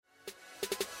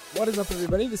What is up,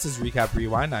 everybody? This is Recap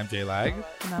Rewind. I'm J-Lag.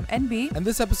 And I'm NB. And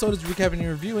this episode is recapping and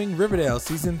reviewing Riverdale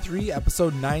Season 3,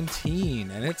 Episode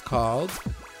 19. And it's called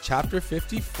Chapter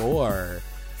 54,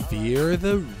 Fear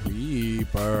the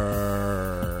Reaper.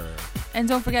 And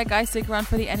don't forget, guys, stick around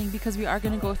for the ending because we are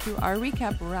going to go through our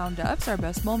recap roundups, our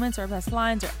best moments, our best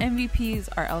lines, our MVPs,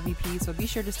 our LVPs. So be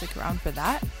sure to stick around for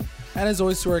that. And as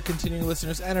always, to our continuing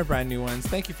listeners and our brand new ones,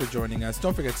 thank you for joining us.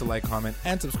 Don't forget to like, comment,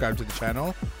 and subscribe to the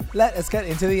channel. Let us get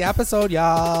into the episode,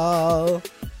 y'all.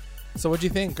 So what'd you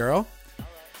think, girl?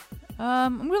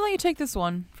 I'm going to let you take this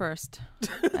one first.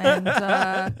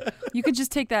 And you could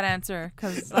just take that answer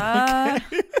because I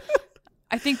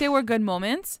think they were good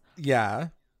moments. Yeah.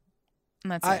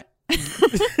 And that's it.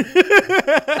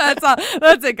 That's all.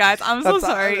 That's it, guys. I'm so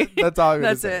sorry. That's all.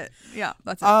 That's it. Yeah,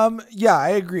 that's it. Yeah, I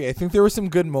agree. I think there were some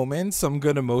good moments, some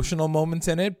good emotional moments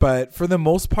in it, but for the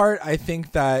most part, I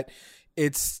think that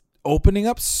it's opening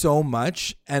up so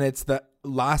much, and it's the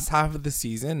last half of the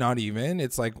season. Not even.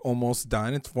 It's like almost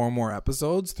done. It's 3 more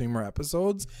episodes,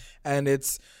 and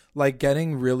it's like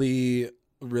getting really,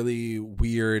 really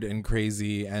weird and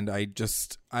crazy. And I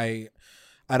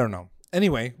don't know.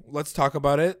 Anyway, let's talk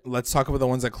about it. Let's talk about the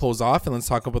ones that close off, and let's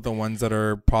talk about the ones that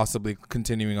are possibly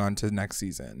continuing on to next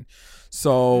season.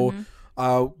 So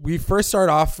we first start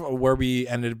off where we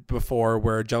ended before,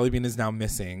 where Jellybean is now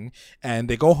missing, and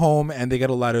they go home and they get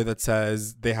a letter that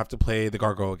says they have to play the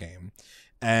Gargoyle game.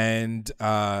 And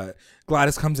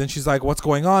Gladys comes in. She's like, "What's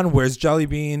going on? Where's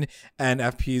Jellybean?" And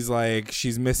FP's like,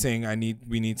 "She's missing.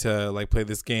 We need to like play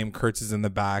this game." Kurtz is in the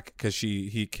back because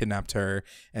he kidnapped her,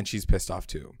 and she's pissed off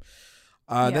too.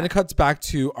 Then it cuts back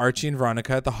to Archie and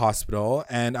Veronica at the hospital.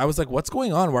 And I was like, what's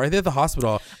going on? Why are they at the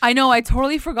hospital? I know. I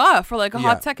totally forgot for like a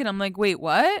hot second. I'm like, wait,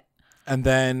 what? And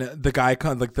then the guy,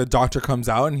 the doctor comes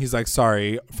out and he's like,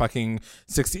 sorry, fucking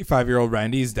 65-year-old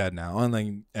Randy's dead now. And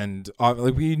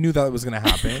we knew that was going to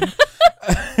happen.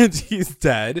 And he's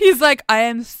dead. He's like, I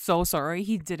am so sorry.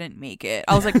 He didn't make it.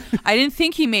 I was like, I didn't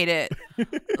think he made it.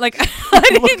 Like, I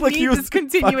didn't like need this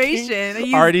continuation.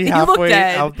 He already halfway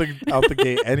out the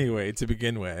gate anyway to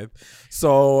begin with.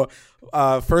 So,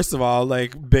 first of all,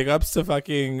 like, big ups to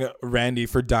fucking Randy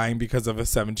for dying because of a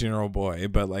 17-year-old boy,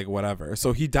 but like, whatever.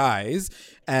 So he dies,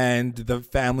 and the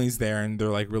family's there, and they're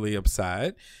like really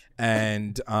upset.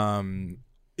 And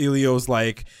Elio's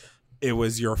like, it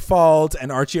was your fault.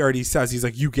 And Archie already says, he's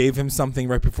like, you gave him something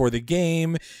right before the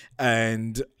game.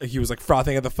 And he was like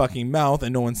frothing at the fucking mouth,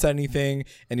 and no one said anything.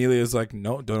 And Elio's like,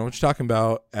 no, don't know what you're talking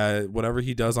about. Whatever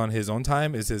he does on his own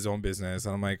time is his own business.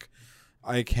 And I'm like,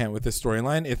 I can't with this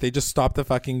storyline. If they just stopped the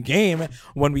fucking game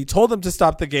when we told them to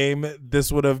stop the game,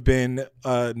 this would have been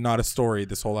not a story,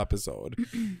 this whole episode.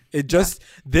 It just,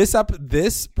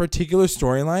 this particular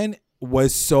storyline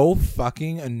was so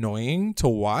fucking annoying to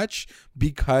watch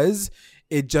because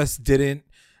it just didn't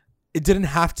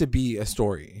have to be a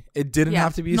story. It didn't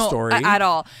have to be a story at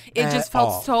all. It just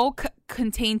felt so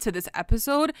contained to this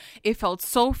episode. It felt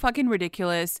so fucking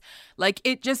ridiculous. Like,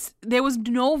 there was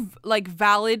no like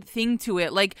valid thing to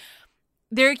it. Like,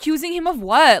 they're accusing him of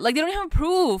what? Like, they don't have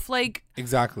proof. Like,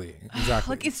 exactly.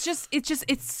 Like, it's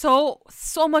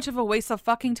so much of a waste of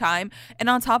fucking time. And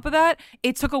on top of that,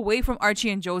 it took away from Archie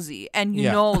and Josie. And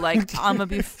like, I'm gonna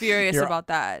be furious about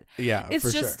that. Yeah,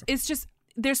 it's just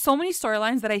there's so many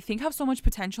storylines that I think have so much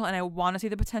potential, and I want to see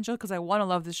the potential because I want to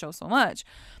love this show so much.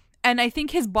 And I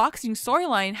think his boxing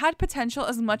storyline had potential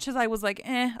as much as I was like,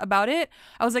 about it.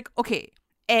 I was like, okay,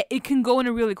 it can go in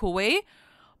a really cool way.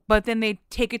 But then they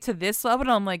take it to this level,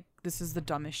 and I'm like, this is the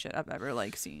dumbest shit I've ever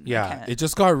like seen. Yeah, it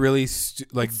just got really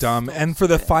dumb. So and for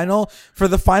the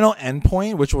final end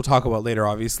point, which we'll talk about later,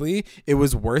 obviously, it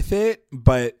was worth it,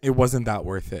 but it wasn't that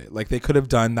worth it. Like, they could have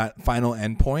done that final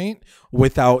end point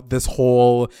without this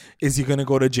whole, is he gonna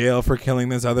go to jail for killing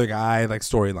this other guy, like,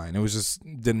 storyline. It was just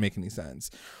didn't make any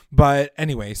sense. But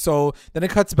anyway, so then it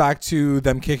cuts back to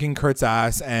them kicking Kurt's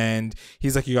ass, and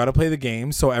he's like, you got to play the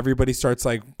game. So everybody starts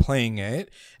like playing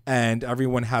it, and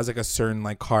everyone has like a certain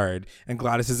like card. And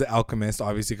Gladys is an alchemist,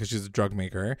 obviously, because she's a drug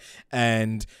maker.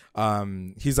 And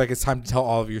he's like, it's time to tell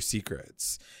all of your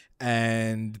secrets.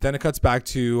 And then it cuts back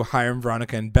to Hiram,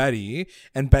 Veronica, and Betty.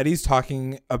 And Betty's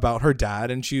talking about her dad.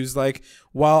 And she was like,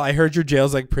 well, I heard your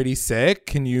jail's like pretty sick.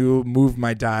 Can you move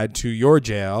my dad to your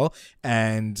jail?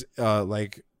 And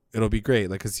like, it'll be great,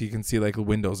 like, because he can see like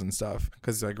windows and stuff,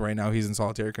 because like right now he's in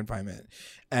solitary confinement.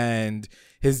 And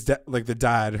his the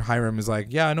dad Hiram is like,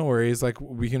 yeah, no worries, like,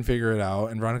 we can figure it out.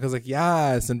 And Veronica's like,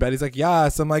 yes. And Betty's like,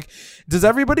 yes. I'm like, does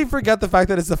everybody forget the fact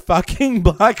that it's a fucking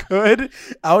Black Hood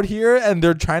out here, and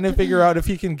they're trying to figure out if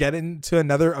he can get into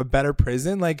a better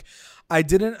prison? Like, I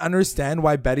didn't understand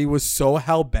why Betty was so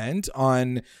hell bent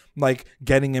on like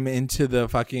getting him into the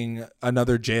fucking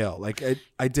another jail. Like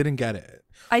I didn't get it.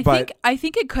 I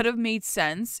think it could have made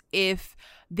sense if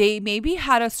they maybe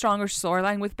had a stronger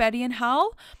storyline with Betty and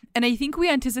Hal. And I think we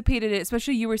anticipated it,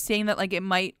 especially you were saying that like it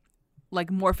might like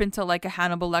morph into like a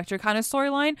Hannibal Lecter kind of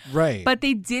storyline. Right. But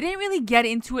they didn't really get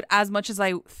into it as much as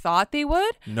I thought they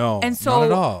would. No, and so not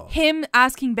at all. Him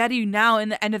asking Betty now in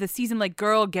the end of the season, like,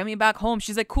 girl, get me back home.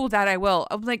 She's like, cool, Dad, I will.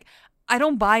 I'm like, I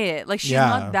don't buy it. Like, she's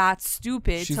not that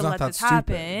stupid to let this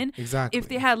happen. Exactly. If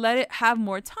they had let it have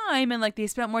more time and like they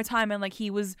spent more time and like he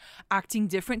was acting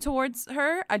different towards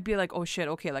her, I'd be like, oh shit,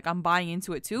 okay, like I'm buying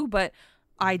into it too. But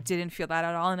I didn't feel that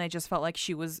at all, and I just felt like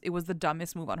it was the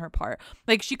dumbest move on her part.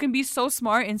 Like, she can be so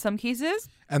smart in some cases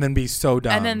and then be so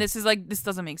dumb, and then this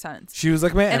doesn't make sense. She was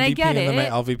like my MVP and then my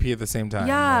LVP at the same time.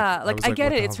 Yeah, like I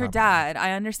get it. It's her dad.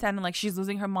 I understand, and like she's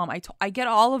losing her mom. I get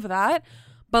all of that.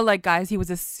 But like, guys, he was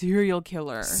a serial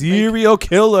killer.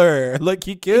 Like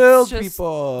he killed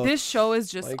people. This show is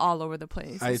just like, all over the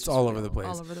place. It's all over the place.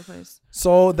 All over the place.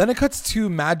 So then it cuts to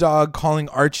Mad Dog calling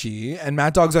Archie, and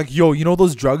Mad Dog's like, "Yo, you know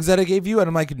those drugs that I gave you?" And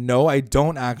I'm like, "No, I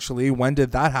don't actually. When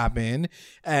did that happen?"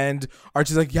 And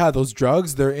Archie's like, "Yeah, those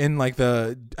drugs. They're in like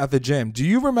at the gym. Do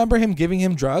you remember him giving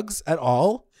him drugs at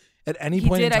all? At any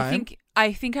point in time?"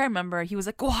 I think I remember he was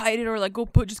like, go hide it, or like go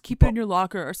just keep it in your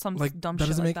locker or some like, dumb that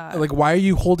shit doesn't like make, that. Like, why are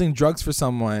you holding drugs for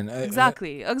someone?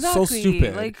 Exactly. So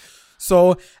stupid. Like,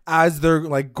 so as they're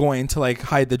like going to like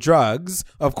hide the drugs,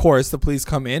 of course the police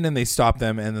come in and they stop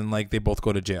them, and then like they both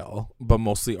go to jail, but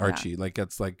mostly Archie like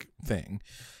gets like thing.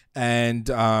 And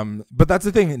but that's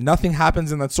the thing, nothing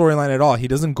happens in that storyline at all. He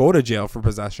doesn't go to jail for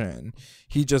possession.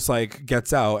 He just like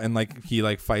gets out and like he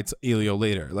like fights Elio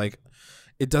later. Like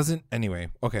it doesn't anyway.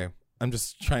 Okay. I'm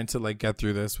just trying to like get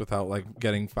through this without like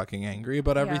getting fucking angry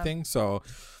about everything. So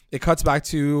it cuts back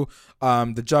to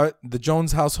the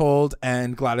Jones household,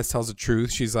 and Gladys tells the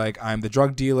truth. She's like, I'm the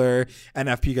drug dealer, and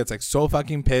FP gets like so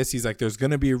fucking pissed. He's like, there's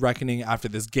gonna be a reckoning after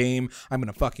this game. I'm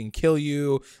gonna fucking kill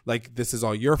you. Like, this is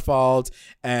all your fault.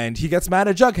 And he gets mad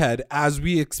at Jughead, as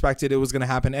we expected it was gonna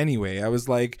happen anyway. I was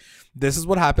like, this is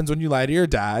what happens when you lie to your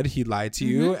dad. He lied to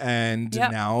you, and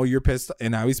now you're pissed,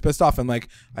 and now he's pissed off. I'm like,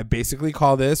 we basically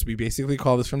call this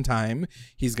from time.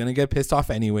 He's gonna get pissed off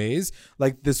anyways.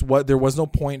 Like, there was no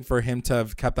point for him to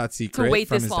have kept that secret to wait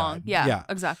from this his long. dad. Yeah,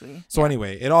 exactly. So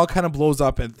anyway, it all kind of blows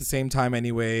up at the same time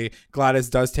anyway. Gladys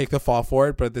does take the fall for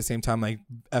it, but at the same time, like,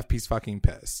 FP's fucking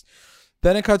pissed.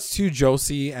 Then it cuts to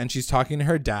Josie, and she's talking to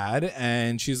her dad,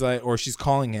 and she's like, or she's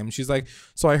calling him. She's like,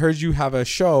 so I heard you have a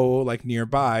show like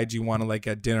nearby. Do you want to like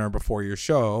get dinner before your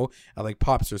show at like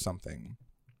Pops or something?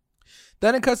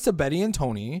 Then it cuts to Betty and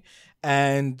Tony,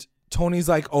 and Tony's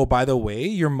like, oh, by the way,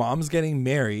 your mom's getting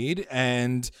married,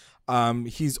 and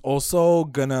he's also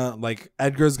gonna like,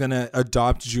 Edgar's gonna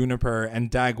adopt Juniper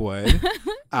and Dagwood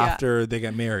after they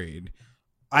get married.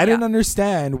 I didn't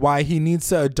understand why he needs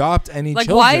to adopt any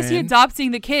children. Why is he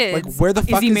adopting the kids? Like, where the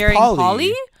fuck is he marrying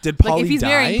Polly? Did Polly like, if he's die?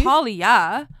 marrying Polly,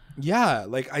 yeah. Yeah,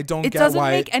 like, I don't it get why. It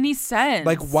doesn't make any sense.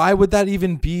 Like, why would that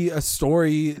even be a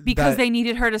story? Because they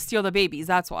needed her to steal the babies.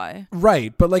 That's why.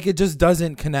 Right, but like, it just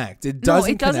doesn't connect. It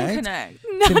doesn't connect.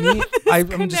 To me,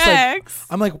 I'm just like,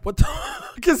 I'm like, what the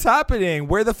fuck is happening?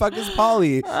 Where the fuck is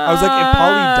Polly? I was like, if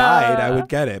Polly died, I would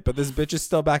get it, but this bitch is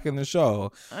still back in the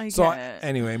show.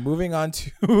 Anyway, moving on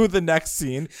to the next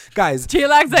scene, guys.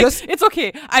 J-Lag's like, it's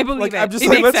okay. I believe it. I'm just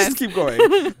like, let's just keep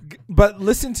going. But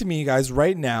listen to me, guys.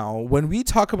 Right now, when we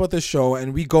talk about the show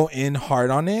and we go in hard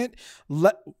on it,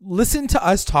 listen to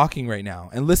us talking right now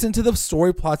and listen to the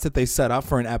story plots that they set up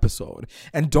for an episode,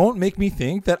 and don't make me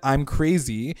think that I'm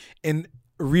crazy in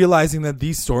realizing that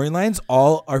these storylines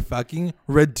all are fucking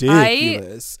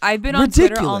ridiculous. I've been on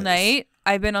Twitter all night.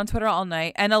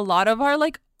 And a lot of our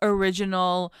like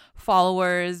original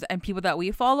followers and people that we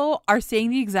follow are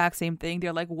saying the exact same thing.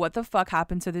 They're like, what the fuck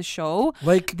happened to this show?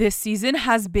 Like, this season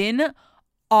has been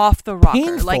off the rocker.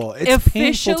 Painful. Like, it's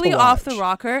officially off the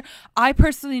rocker. I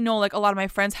personally know like a lot of my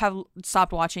friends have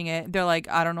stopped watching it. They're like,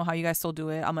 I don't know how you guys still do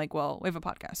it. I'm like, well, we have a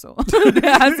podcast, so it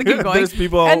has to keep going. There's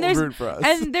people root for us.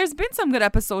 And there's been some good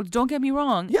episodes, don't get me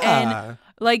wrong. Yeah. And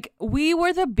like, we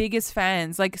were the biggest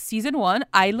fans. Like, season 1,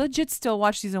 I legit still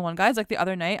watch season 1, guys. Like, the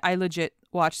other night, I legit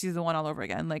watched season 1 all over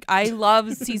again. Like, I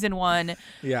love season 1.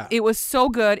 Yeah. It was so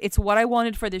good. It's what I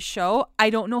wanted for this show. I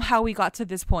don't know how we got to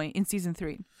this point in season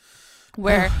 3.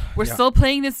 Where we're still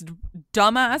playing this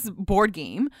dumbass board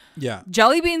game. Yeah.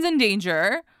 Jellybean's in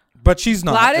danger. But she's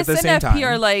not. Gladys at the same and FP time.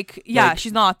 are like, yeah, like,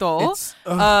 she's not though.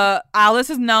 Alice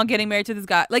is now getting married to this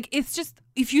guy. Like, it's just,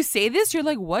 if you say this, you're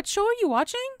like, what show are you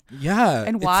watching? Yeah.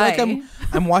 And It's why? like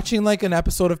I'm watching like an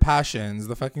episode of Passions,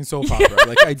 the fucking soap opera.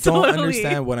 Like I don't Totally.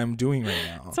 understand what I'm doing right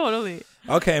now. Totally.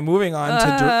 Okay, moving on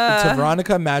to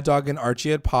Veronica, Mad Dog, and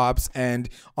Archie at Pops. And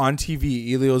on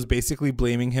TV, Elio's basically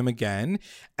blaming him again.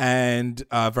 And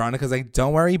Veronica's like,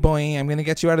 don't worry, boy, I'm going to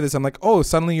get you out of this. I'm like, oh,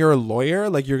 suddenly you're a lawyer?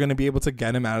 Like, you're going to be able to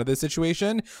get him out of this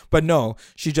situation? But no,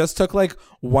 she just took like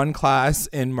one class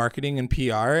in marketing and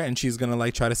PR, and she's going to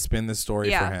like try to spin the story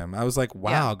for him. I was like,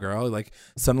 wow, girl, like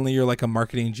suddenly you're like a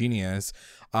marketing genius.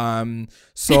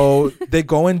 So they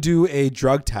go and do a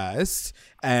drug test,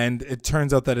 and it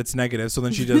turns out that it's negative. So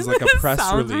then she does like a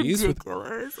press release with,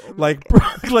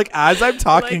 like as I'm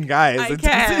talking, guys.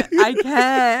 I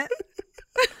can't.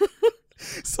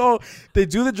 So they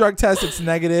do the drug test. It's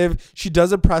negative. She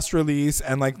does a press release,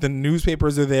 and like the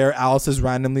newspapers are there. Alice is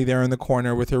randomly there in the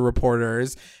corner with her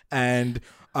reporters, and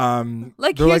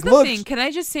like they're here's like, the look, thing. Can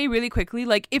I just say really quickly,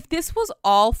 like if this was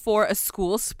all for a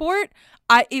school sport,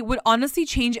 it would honestly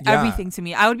change everything to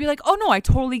me. I would be like, oh no, I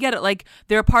totally get it. Like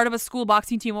they're a part of a school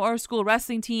boxing team or a school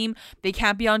wrestling team. They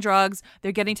can't be on drugs.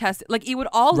 They're getting tested. Like it would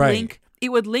all link.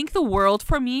 It would link the world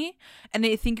for me, and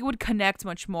I think it would connect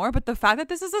much more. But the fact that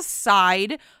this is a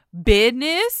side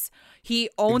business, he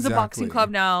owns a boxing club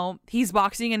now. He's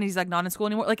boxing and he's like not in school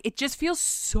anymore. Like it just feels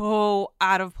so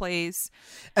out of place.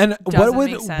 And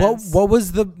what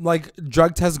was the like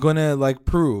drug test gonna like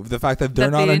prove? The fact that they're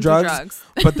not on drugs.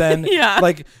 But then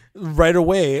like right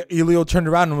away, Elio turned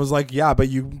around and was like, yeah, but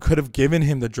you could have given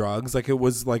him the drugs. Like it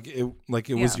was like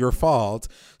it was your fault.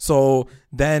 So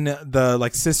then the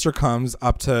like sister comes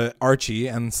up to Archie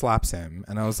and slaps him.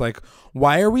 And I was like,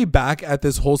 why are we back at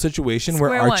this whole situation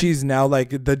where Archie's now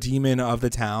like the demon of the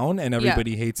town and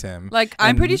everybody hates him? Like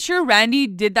I'm pretty sure Randy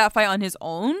did that fight on his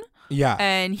own. Yeah.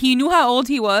 And he knew how old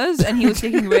he was, and he was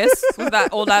taking risks with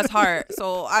that old ass heart.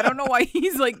 So I don't know why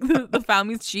he's like the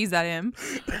family's cheese at him.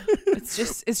 It's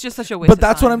just such a waste. But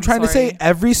that's what I'm trying to say.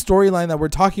 Every storyline that we're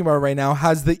talking about right now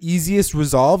has the easiest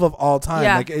resolve of all time.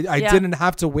 Yeah. Like I didn't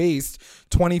have to waste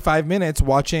 25 minutes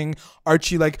watching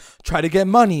Archie like try to get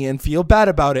money and feel bad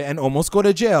about it and almost go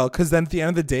to jail. Because then at the end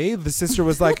of the day, the sister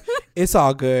was like, "It's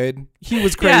all good. He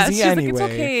was crazy anyway." Like, it's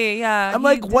okay. Yeah. I'm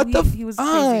like, what the he was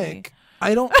crazy.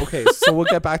 I don't. Okay, so we'll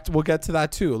get to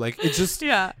that too. Like it just.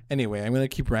 Yeah. Anyway, I'm gonna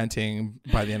keep ranting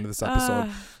by the end of this episode.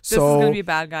 This is gonna be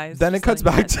bad, guys. Then it cuts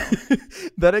back to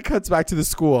the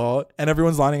school, and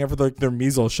everyone's lining up for their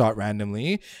measles shot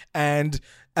randomly, and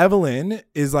Evelyn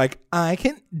is like,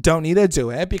 don't need to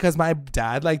do it because my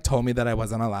dad like told me that I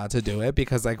wasn't allowed to do it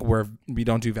because like we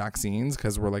don't do vaccines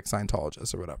because we're like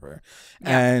Scientologists or whatever.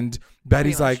 Yeah, and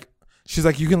Betty's like, she's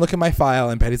like, you can look at my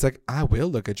file, and Betty's like, I will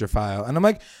look at your file, and I'm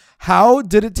like, how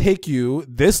did it take you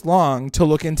this long to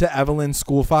look into Evelyn's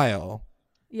school file?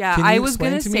 Yeah, I was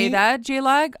going to say that,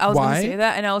 J-Lag. I was going to say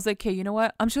that, and I was like, okay, you know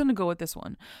what? I'm just going to go with this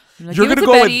one. Like, you're going to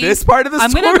go with this part of the story?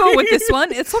 I'm going to go with this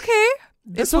one. It's okay.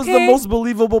 This was the most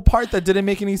believable part that didn't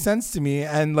make any sense to me.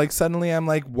 And like suddenly I'm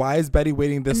like, why is Betty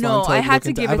waiting this long to I look had to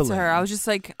into give Evelyn? it to her. I was just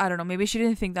like, I don't know. Maybe she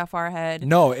didn't think that far ahead.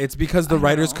 No, it's because the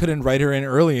writers couldn't write her in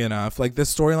early enough. Like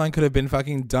this storyline could have been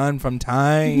fucking done from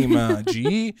time.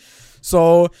 G.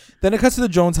 So then it cuts to the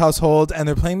Jones household and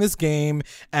they're playing this game.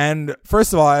 And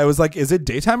first of all, I was like, is it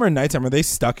daytime or nighttime? Are they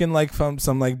stuck in like some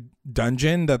like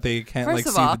dungeon that they can't first like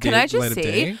of see all, the can I just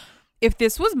say, if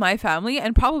this was my family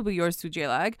and probably yours too,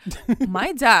 J-Lag,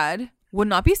 my dad would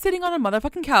not be sitting on a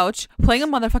motherfucking couch playing a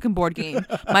motherfucking board game.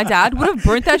 My dad would have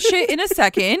burnt that shit in a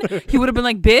second. He would have been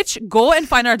like, bitch, go and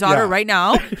find our daughter right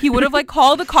now. He would have like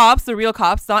called the cops, the real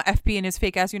cops, not FP in his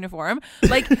fake ass uniform.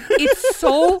 Like, it's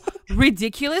so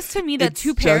ridiculous to me that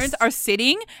two parents are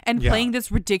sitting and playing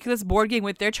this ridiculous board game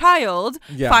with their child,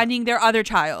 finding their other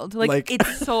child. Like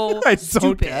it's so I stupid.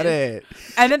 don't get it.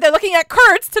 And then they're looking at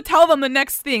Kurtz to tell them the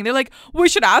next thing. They're like, we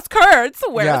should ask Kurtz.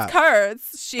 Where's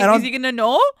Kurtz? Is he gonna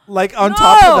know? Like on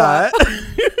top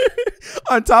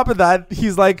of that,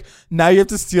 he's like, now you have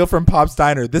to steal from Pop's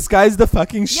Diner. This guy's the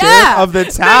fucking sheriff of the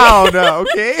town.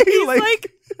 Okay, he's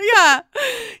like yeah,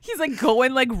 he's like, go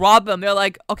and like rob them. They're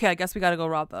like, okay, I guess we gotta go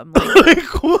rob them.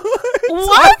 Like,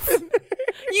 what?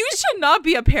 You should not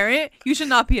be a parent. You should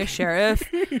not be a sheriff.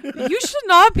 You should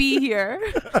not be here.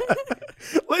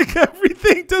 Like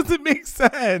everything doesn't make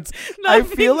sense. I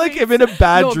feel like I'm in a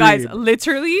bad dream. Guys,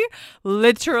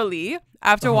 literally.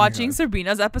 After watching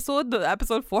Sabrina's episode, the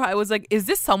episode 4, I was like, is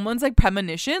this someone's like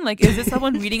premonition? Like, is this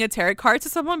someone reading a tarot card to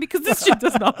someone? Because this shit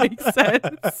does not make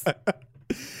sense.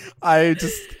 I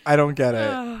don't get it.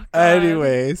 Oh,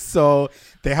 anyway, so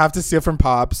they have to steal from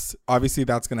Pops. Obviously,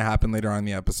 that's going to happen later on in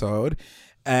the episode.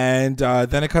 And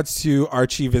then it cuts to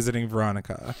Archie visiting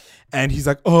Veronica. And he's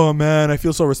like, oh, man, I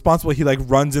feel so responsible. He like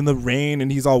runs in the rain and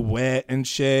he's all wet and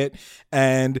shit.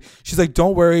 And she's like,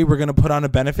 don't worry. We're going to put on a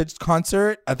benefits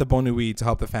concert at the Bon Nuit to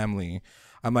help the family.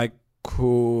 I'm like,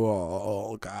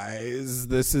 cool, guys.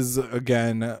 This is,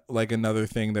 again, like another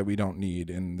thing that we don't need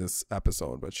in this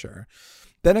episode, but sure.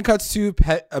 Then it cuts to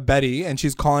Betty, and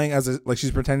she's calling she's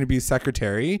pretending to be a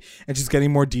secretary, and she's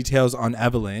getting more details on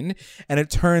Evelyn. And it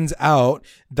turns out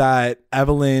that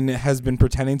Evelyn has been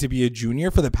pretending to be a junior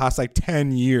for the past like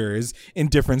 10 years in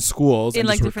different schools. In and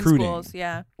like just different recruiting. schools,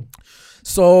 yeah.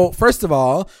 So first of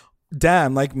all,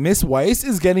 damn, like Miss Weiss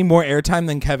is getting more airtime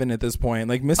than Kevin at this point.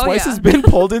 Like Miss Weiss has been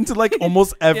pulled into like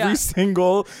almost every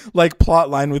single like plot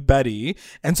line with Betty.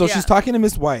 And so she's talking to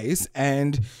Miss Weiss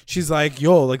and she's like,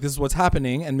 yo, like this is what's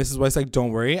happening. And Mrs. Weiss like,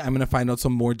 don't worry, I'm going to find out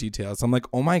some more details. I'm like,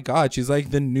 oh my God, she's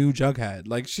like the new Jughead.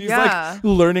 Like she's like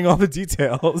learning all the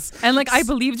details. And like I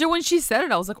believed her when she said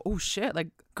it. I was like, oh shit, like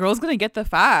girl's gonna get the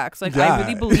facts. Like I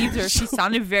really believed her. She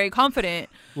sounded very confident.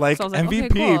 Like, so like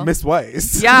MVP, okay, cool. Miss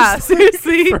Weiss. Yeah,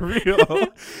 seriously. For real.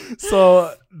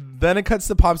 So then it cuts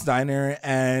to Pop's diner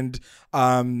and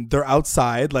they're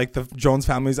outside, like the Jones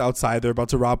family's outside. They're about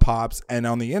to rob Pop's, and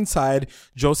on the inside,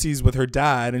 Josie's with her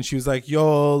dad, and she was like,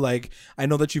 yo, like I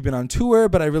know that you've been on tour,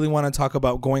 but I really want to talk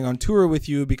about going on tour with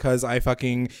you because I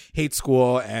fucking hate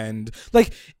school. And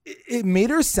like it made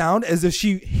her sound as if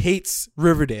she hates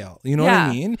Riverdale. You know what I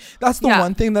mean? That's the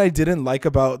one thing that I didn't like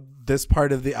about this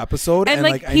part of the episode. And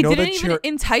like I know didn't that even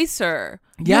entice her.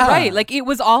 Yeah. You're right. Like it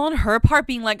was all on her part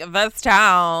being like, this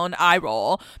town, eye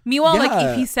roll. Meanwhile, like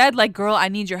if he said like, girl, I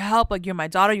need your help. Like you're my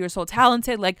daughter. You're so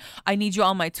talented. Like I need you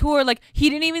on my tour. Like he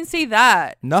didn't even say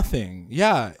that. Nothing.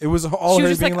 Yeah. It was all she her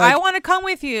was just being like, I want to come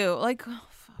with you. Like,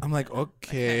 I'm like,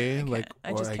 okay,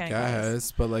 I guess,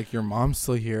 guys. But like your mom's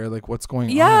still here. Like what's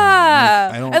going on? Yeah.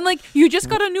 Like, I don't, and like you just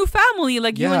got a new family.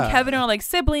 Like you and Kevin are like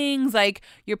siblings. Like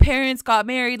your parents got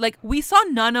married. Like we saw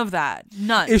none of that.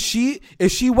 None. If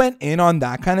she went in on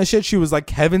that kind of shit, she was like,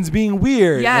 Kevin's being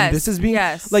weird. Yes. And this is being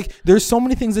like there's so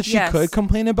many things that she could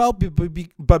complain about.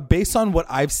 But based on what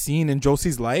I've seen in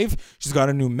Josie's life, she's got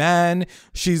a new man.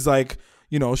 She's like,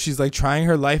 you know, she's like trying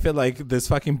her life at like this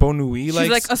fucking Bon Nuit like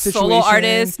she's like a situation. solo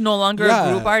artist, no longer a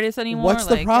group artist anymore. What's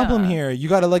the problem here? You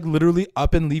got to like literally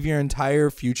up and leave your entire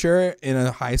future in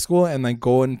a high school and like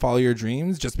go and follow your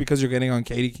dreams just because you're getting on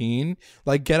Katie Keene.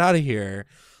 Like get out of here.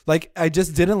 Like I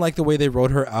just didn't like the way they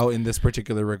wrote her out in this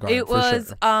particular regard. It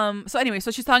was so anyway,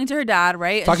 so she's talking to her dad,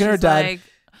 right? Talking to her dad. Like,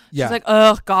 she's like,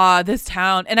 oh God, this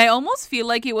town. And I almost feel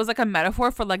like it was like a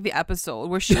metaphor for like the episode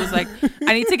where she was like,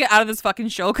 I need to get out of this fucking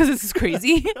show because this is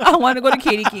crazy. I want to go to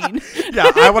Katie Keene.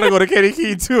 Yeah, I want to go to Katie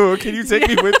Keene too. Can you take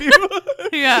me with you?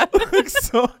 Yeah.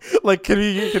 So like, can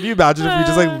you imagine if we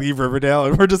just like leave Riverdale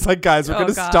and we're just like, guys, we're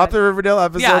gonna stop the Riverdale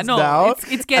episodes now.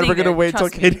 It's getting and we're gonna wait till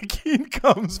me. Katie Keene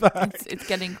comes back. It's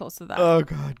getting close to that. Oh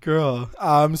God, girl.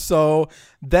 So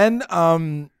then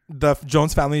the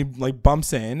Jones family like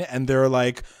bumps in and they're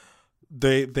like,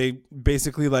 they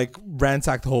basically like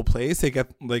ransack the whole place. They get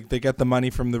the money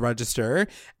from the register,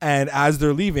 and as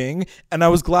they're leaving, and I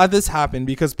was glad this happened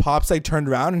because Pop's like turned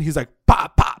around and he's like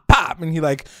pop pop pop, and he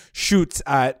like shoots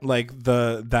at like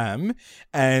them,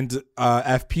 and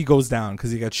FP goes down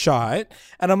because he gets shot.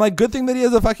 And I'm like, good thing that he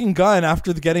has a fucking gun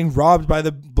after getting robbed by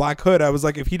the Black Hood. I was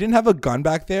like, if he didn't have a gun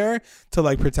back there to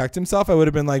like protect himself, I would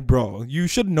have been like, bro, you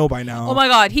should know by now. Oh my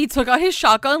God, he took out his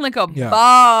shotgun like a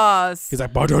boss.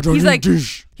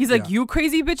 He's like, you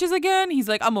crazy bitches again. He's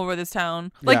like, I'm over this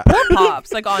town. Like poor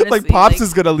Pops. Like honestly, like Pops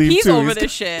is gonna leave he's too. Over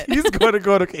this shit. He's gonna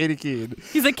go to Katie Keene.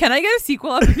 He's like, can I get a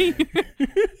sequel up in here?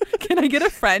 Can I get a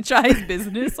franchise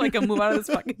business so I can move out of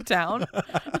this fucking town?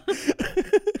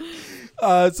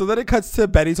 So then it cuts to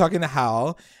Betty talking to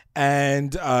Hal,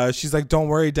 and she's like, don't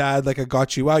worry, Dad, like I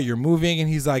got you out, you're moving. And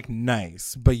he's like,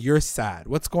 nice, but you're sad,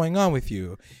 what's going on with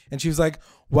you? And she was like,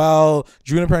 well,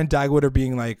 Juniper and Dagwood are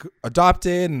being like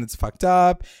adopted and it's fucked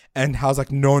up. And Hal's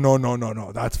like,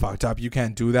 no, that's fucked up, you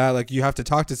can't do that, like you have to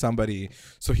talk to somebody.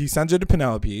 So he sends her to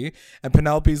Penelope, and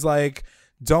Penelope's like,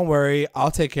 don't worry, I'll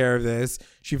take care of this.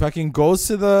 She fucking goes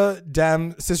to the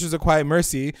damn Sisters of Quiet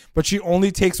Mercy, but she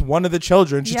only takes one of the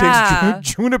children. She takes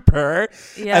Juniper.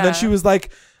 Yeah. And then she was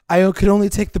like, I could only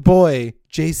take the boy,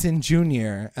 Jason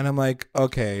Jr. And I'm like,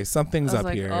 okay, something's up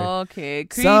here. Okay,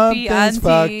 creepy something's auntie.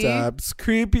 Fucked up. It's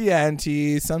creepy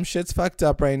auntie. Some shit's fucked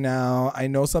up right now. I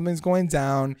know something's going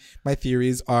down. My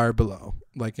theories are below,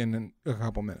 like in a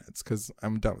couple minutes, because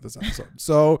I'm done with this episode.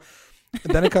 So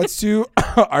then it cuts to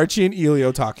Archie and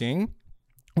Elio talking.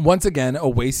 once again, a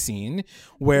waste scene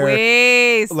where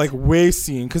Waste. like waste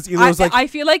scene because Elio's like, I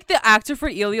feel like the actor for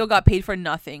Elio got paid for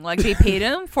nothing. Like they paid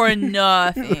him for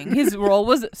nothing. His role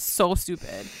was so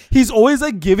stupid. he's always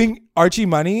like giving Archie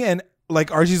money and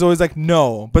like Archie's always like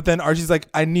no, but then Archie's like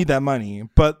I need that money,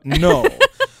 but no.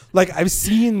 Like I've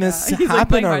seen this He's like happen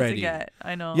playing hard to already. get.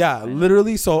 I know. Yeah, I know.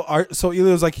 literally. So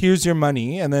Elio's like, here's your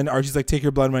money. And then Archie's like, take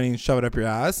your blood money and shove it up your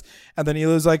ass. And then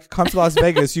Elio's like, come to Las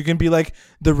Vegas. You can be like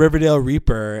the Riverdale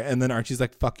Reaper. And then Archie's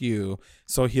like, fuck you.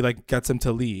 So he like gets him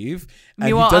to leave. And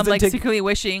Meanwhile, he I'm doesn't like take, secretly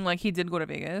wishing like he did go to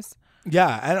Vegas.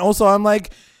 yeah. And also I'm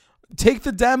like, take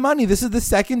the damn money. This is the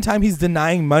second time he's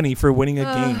denying money for winning a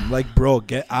game. Like, bro,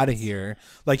 get out of here.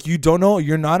 Like, you don't know.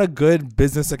 You're not a good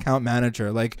business account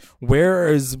manager. Like, where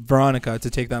is Veronica to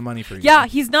take that money for you? Yeah,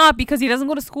 he's not because he doesn't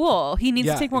go to school. He needs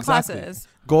to take more exactly. classes.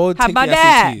 Go How take the about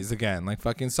that? SATs again. Like,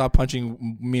 fucking stop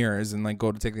punching mirrors and like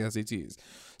go to take the SATs.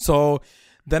 So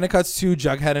then it cuts to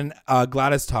Jughead and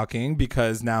Gladys talking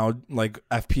because now like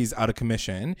FP's out of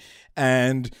commission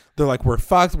and they're like, we're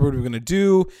fucked. What are we gonna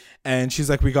do? And she's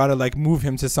like, we gotta like move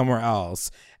him to somewhere else.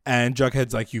 And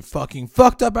Jughead's like, you fucking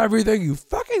fucked up everything, you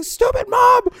fucking stupid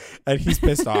mom. And he's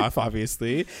pissed off,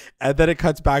 obviously. And then it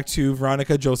cuts back to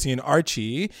Veronica, Josie, and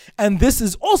Archie. And this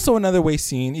is also another waste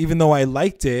scene, even though I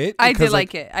liked it. I because, did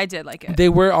like it. I did like it. they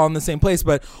were all in the same place.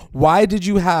 But why did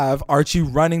you have Archie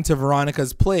running to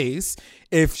Veronica's place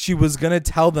if she was going to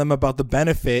tell them about the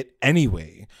benefit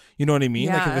anyway? You know what I mean?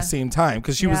 Like at Yeah. the same time.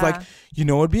 Because she was Yeah. like, you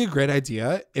know what would be a great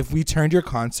idea? If we turned your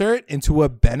concert into a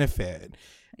benefit.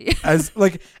 As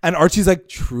like, and Archie's like,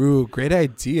 true, great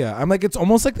idea. I'm like, it's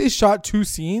almost like they shot two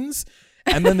scenes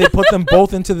and then they put them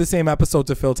both into the same episode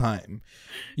to fill time.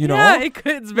 You know? Yeah, it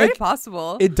could. It's very Like,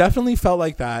 possible. It definitely felt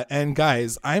like that. And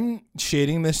guys, I'm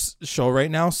shading this show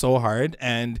right now so hard.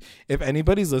 And if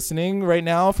anybody's listening right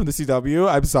now from the CW,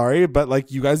 I'm sorry, but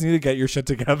like you guys need to get your shit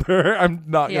together. I'm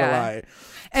not Yeah. gonna lie.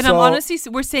 And So- I'm honestly,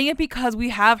 we're saying it because we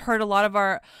have heard a lot of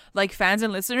our like fans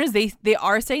and listeners. They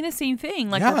are saying the same thing.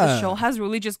 Like that the Yeah. show has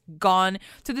really just gone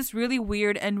to this really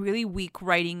weird and really weak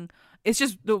writing. It's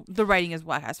just the writing is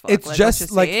whack as fuck. It's Like, just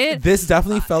let's like say it. this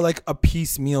definitely felt like a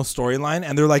piecemeal storyline,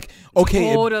 and they're like,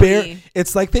 okay, Totally.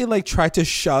 it's like they like tried to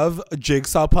shove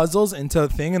jigsaw puzzles into a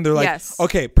thing, and they're like, Yes.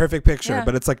 okay, perfect picture, Yeah.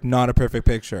 but it's like not a perfect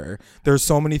picture. There's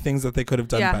so many things that they could have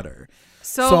done Yeah. better.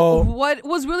 So what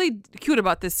was really cute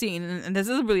about this scene, and this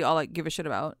is really all I give a shit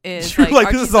about, is You're like,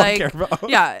 like, this Archie's is all I like, care about.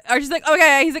 yeah, Archie's like,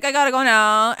 okay, he's like, I gotta go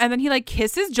now, and then he like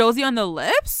kisses Josie on the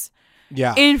lips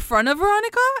Yeah, in front of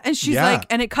Veronica, and she's Yeah. like,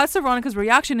 and it cuts to Veronica's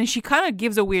reaction, and she kind of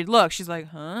gives a weird look. She's like,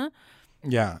 huh?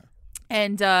 yeah.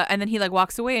 And then he like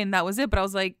walks away, and that was it. But I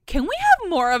was like, can we have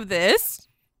more of this?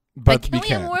 But Like, we can we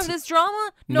can't. have more of this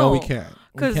drama? No, we can't. We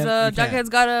Because can't- we can't. Jughead's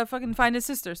gotta fucking find his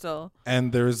sister still.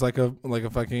 And there's like a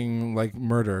fucking like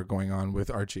murder going on with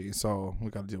Archie, so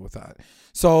we got to deal with that.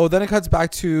 So then it cuts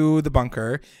back to the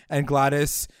bunker, and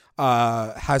Gladys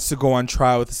has to go on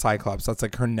trial with the Cyclops. That's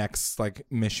like her next like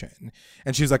mission,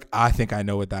 and she's like, I think I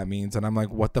know what that means, and I'm like,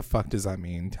 what the fuck does that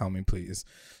mean? Tell me, please.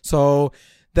 So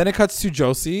then it cuts to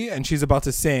Josie, and she's about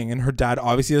to sing, and her dad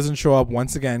obviously doesn't show up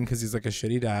once again because he's like a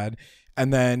shitty dad.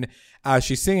 And then as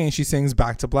she's singing, she sings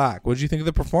Back to Black. What did you think of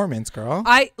the performance, girl?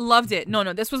 I loved it.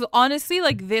 No, this was honestly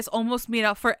like this almost made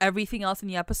up for everything else in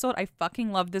the episode. I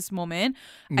fucking loved this moment.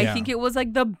 I Yeah. think it was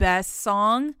like the best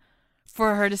song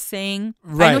for her to sing.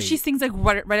 I know Right. she sings like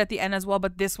right at the end as well,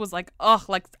 but this was like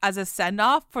like as a send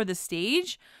off for the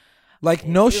stage. Like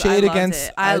no shade I loved against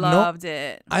it. I no- loved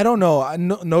it. I don't know.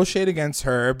 No shade against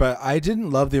her, but I didn't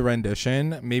love the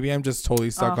rendition. Maybe I'm just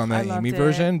totally stuck on the I loved Amy it.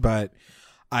 version, but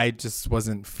I just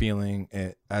wasn't feeling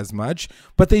it as much.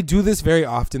 But they do this very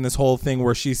often, this whole thing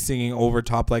where she's singing over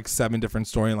top like 7 different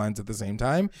storylines at the same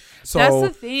time. So That's the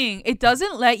thing. It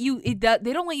doesn't let you. They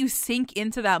don't let you sink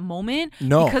into that moment.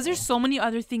 No. Because there's so many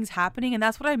other things happening, and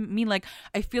that's what I mean. Like,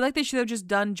 I feel like they should have just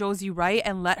done Josie right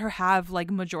and let her have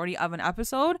like majority of an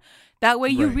episode. That way,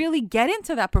 you Right. really get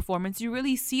into that performance. You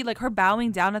really see like her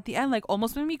bowing down at the end. Like,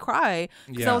 almost made me cry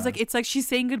because I was Yeah. like, it's like she's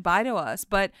saying goodbye to us.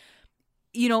 But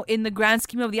you know, in the grand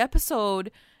scheme of the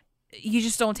episode, you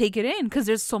just don't take it in because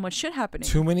there's so much shit happening.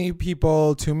 too many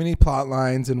people, too many plot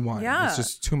lines in one. Yeah. It's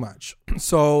just too much.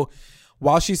 So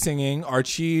while she's singing,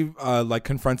 Archie like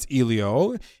confronts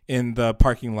Elio in the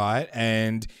parking lot,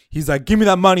 and he's like, give me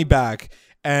that money back.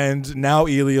 And now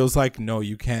Elio's like, no,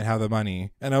 you can't have the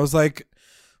money. And I was like,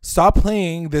 stop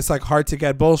playing this like hard to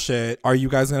get bullshit. Are you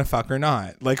guys gonna fuck or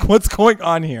not? Like, what's going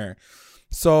on here?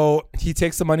 So he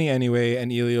takes the money anyway,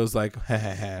 and Elio's like, heh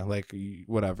heh heh, like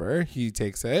whatever. He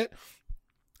takes it.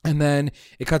 And then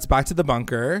it cuts back to the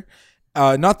bunker,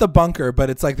 not the bunker, but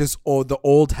it's like the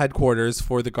old headquarters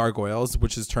for the gargoyles,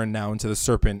 which is turned now into the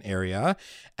serpent area.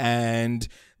 And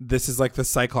this is like the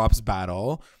Cyclops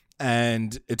battle.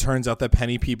 And it turns out that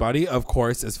Penny Peabody, of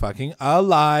course, is fucking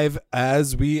alive,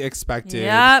 as we expected.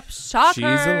 Yep, shocker.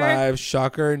 She's alive.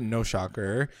 Shocker, no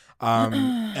shocker.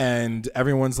 And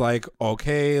everyone's like,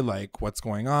 okay, like, what's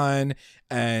going on?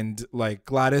 And like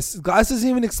Gladys doesn't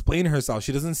even explain herself.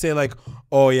 She doesn't say like,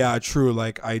 oh yeah, true,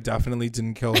 like I definitely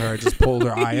didn't kill her. I just pulled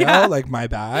her eye out. Like, my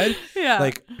bad. Yeah.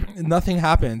 Like, nothing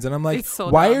happens. And I'm like, So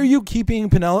why dumb. are you keeping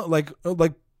Penelope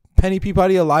like Penny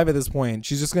Peabody alive at this point?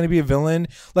 She's just gonna be a villain.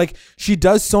 Like, she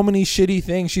does so many shitty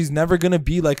things. She's never gonna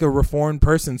be like a reformed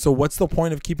person. So what's the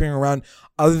point of keeping her around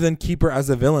other than keep her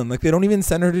as a villain? Like, they don't even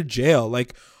send her to jail.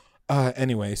 Like,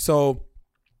 anyway, so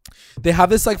they have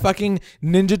this like fucking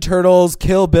Ninja Turtles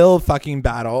Kill Bill fucking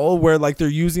battle where like they're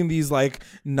using these like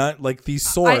these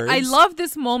swords. I love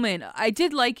this moment. I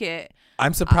did like it.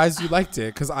 I'm surprised you liked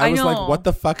it because I was know. like, what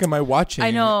the fuck am I watching?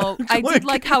 I know. I did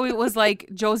like how it was like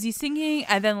Josie singing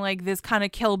and then like this kind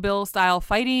of Kill Bill style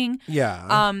fighting.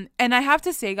 Yeah. And I have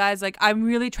to say, guys, like I'm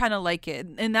really trying to like it,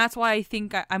 and that's why I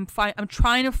think I'm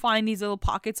trying to find these little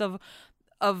pockets of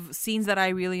scenes that I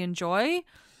really enjoy.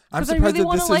 I'm 'Cause I surprised really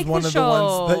that this wanna is like one the of the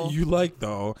ones show. that you like,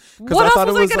 though. 'Cause What else thought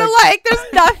was it I was gonna like?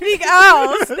 There's nothing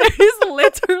else. There is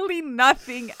literally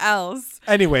nothing else.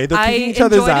 Anyway, they're I kicking each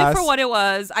other's enjoyed ass. it for what it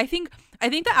was. I think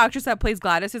the actress that plays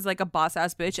Gladys is like a boss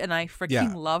ass bitch, and I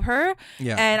freaking love her.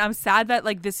 Yeah. And I'm sad that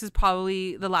like this is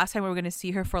probably the last time we're gonna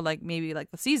see her for like maybe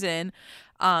like the season.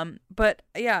 But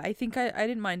yeah, I think I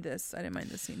didn't mind this. I didn't mind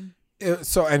this scene.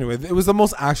 So anyway, it was the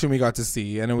most action we got to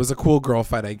see, and it was a cool girl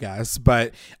fight, I guess.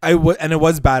 But and it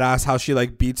was badass how she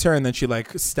like beats her and then she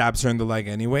like stabs her in the leg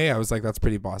anyway. I was like, that's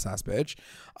pretty boss ass bitch.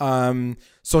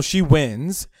 So she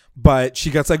wins, but she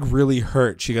gets like really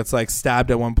hurt. She gets like stabbed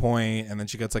at one point, and then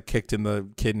she gets like kicked in the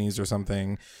kidneys or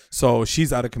something. So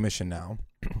she's out of commission now.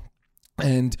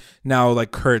 And now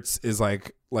like Kurtz is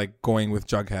like going with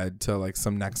Jughead to like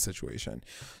some next situation.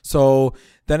 So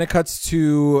then it cuts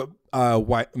to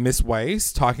Miss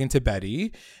Weiss talking to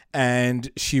Betty, and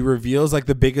she reveals like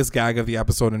the biggest gag of the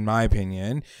episode in my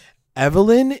opinion.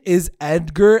 Evelyn is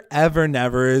Edgar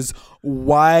Evernever's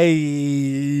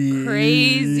wife.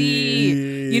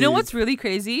 Crazy. You know what's really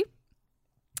crazy?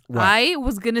 What? I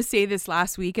was gonna say this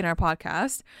last week in our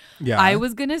podcast. Yeah. I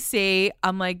was gonna say,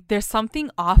 I'm like, there's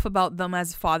something off about them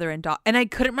as father and daughter, and I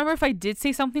couldn't remember if I did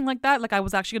say something like that. Like, I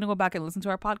was actually gonna go back and listen to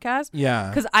our podcast. Yeah.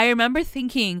 Because I remember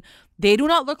thinking they do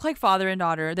not look like father and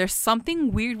daughter. There's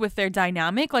something weird with their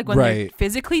dynamic, like when they're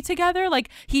physically together. Like,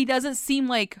 he doesn't seem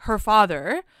like her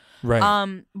father.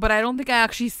 Right. But I don't think I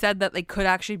actually said that they could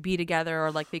actually be together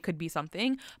or like they could be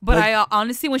something. But Like, I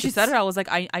honestly, when she said it, I was like,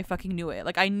 I fucking knew it.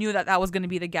 Like, I knew that was going to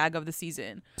be the gag of the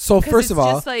season. So first of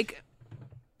all, just like,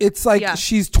 it's like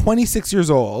she's 26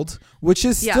 years old, which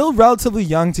is still relatively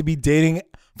young to be dating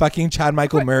fucking Chad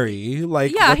Michael Murray.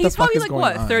 Like, yeah, what he's the fuck probably is like going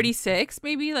what, on? 36,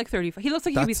 maybe like 35. He looks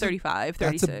like he'd be 35,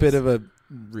 36. That's a bit of a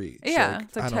reach. Yeah, like,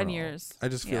 it's like I don't 10 know. years. I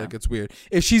just feel Yeah. like it's weird.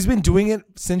 If she's been doing it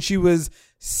since she was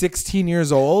 16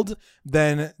 years old,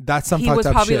 then that's some He fucked was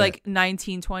up probably shit. like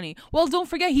 19, 20. Well, don't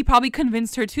forget, he probably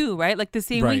convinced her too, right? Like the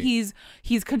same way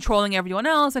he's controlling everyone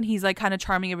else and he's like kind of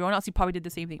charming everyone else. He probably did the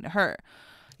same thing to her.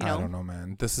 You know? I don't know,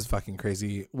 man. This is fucking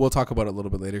crazy. We'll talk about it a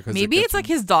little bit later. Maybe it's like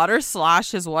his daughter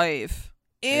 / his wife.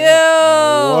 Ew.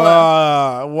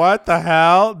 Whoa, what the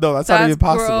hell? No, that's not even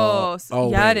possible. Gross. Oh,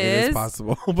 Yeah, wait, it it is is.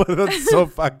 possible, but that's so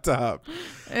fucked up.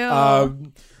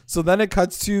 Ew. So then it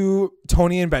cuts to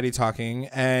Tony and Betty talking,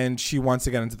 and she wants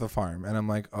to get into the farm, and I'm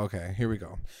like, okay, here we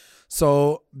go.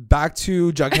 So back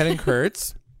to Jughead and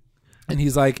Kurtz. And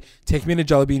he's like, take me to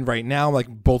Jellybean right now. Like,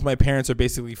 both my parents are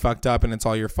basically fucked up and it's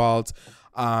all your fault.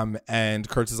 And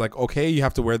Kurtz is like, okay, you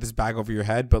have to wear this bag over your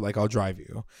head, but like, I'll drive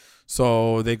you.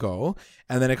 So they go.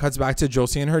 And then it cuts back to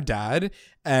Josie and her dad.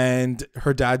 And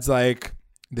her dad's like,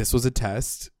 this was a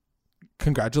test.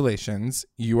 Congratulations.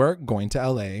 You are going to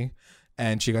LA.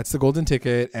 And she gets the golden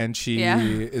ticket and she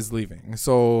is leaving.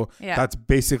 So that's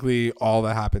basically all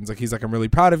that happens. Like, he's like, I'm really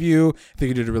proud of you. I think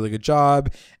you did a really good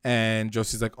job. And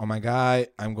Josie's like, oh my God,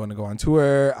 I'm going to go on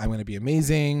tour. I'm going to be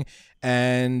amazing.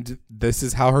 And this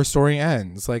is how her story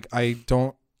ends. Like,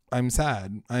 I'm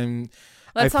sad.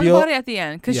 Let's talk about it at the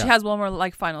end, because she has one more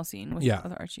like final scene with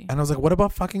Archie. And I was like, what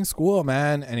about fucking school,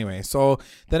 man? Anyway, so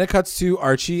then it cuts to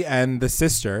Archie and the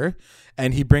sister,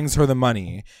 and he brings her the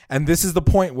money. And this is the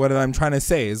point, what I'm trying to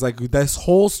say is like, this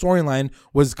whole storyline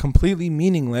was completely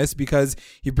meaningless because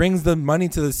he brings the money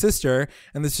to the sister,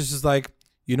 and the sister's like,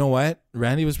 you know what?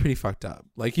 Randy was pretty fucked up.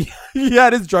 Like, he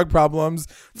had his drug problems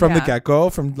from the get-go,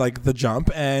 from like the jump.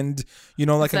 And, you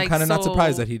know, like, I'm kind of not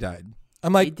surprised that he died.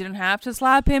 I'm like, they didn't have to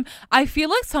slap him. I feel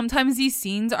like sometimes these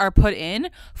scenes are put in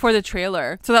for the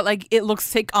trailer so that like it looks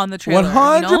sick on the trailer.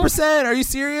 100%. Are you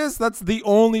serious? That's the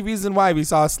only reason why we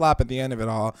saw a slap at the end of it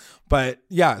all. But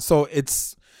yeah, so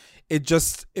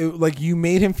like you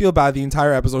made him feel bad the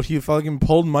entire episode. He fucking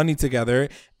pulled money together,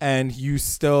 and you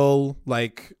still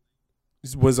like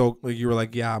you were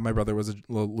like, yeah, my brother was a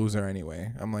loser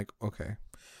anyway. I'm like, okay.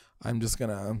 I'm just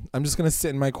gonna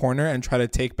sit in my corner and try to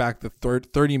take back the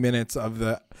 30 minutes of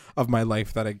my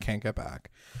life that I can't get back.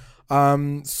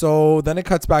 So then it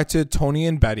cuts back to Tony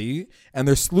and Betty, and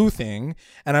they're sleuthing,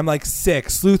 and I'm like, sick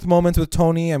sleuth moments with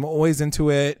Tony. I'm always into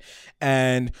it.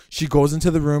 And she goes into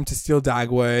the room to steal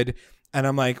Dagwood, and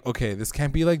I'm like, okay, this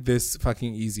can't be like this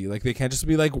fucking easy. Like they can't just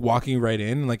be like walking right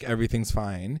in and like everything's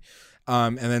fine.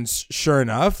 And then sure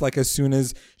enough, like as soon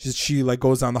as she like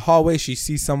goes down the hallway, she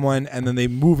sees someone, and then they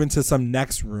move into some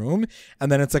next room,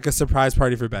 and then it's like a surprise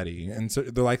party for Betty, and so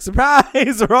they're like,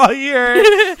 surprise, we're all here.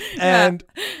 And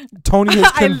Tony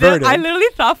has converted. I literally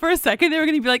thought for a second they were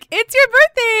gonna be like, it's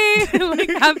your birthday, like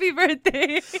happy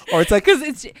birthday, or it's like,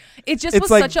 because it just was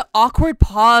like, such an awkward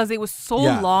pause. It was so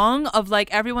yeah. long of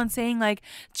like everyone saying like,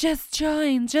 just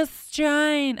join.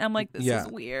 I'm like, this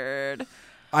is weird.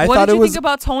 What did you think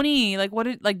about Tony? Like,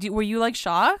 were you like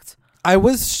shocked? I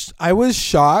was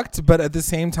shocked, but at the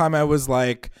same time, I was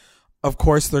like, of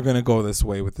course they're gonna go this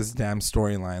way with this damn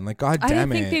storyline. Like, god damn it! I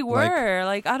didn't think they were.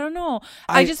 Like, I don't know.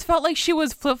 I just felt like she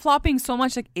was flip flopping so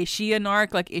much. Like, is she a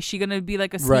narc? Like, is she gonna be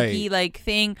like a sneaky like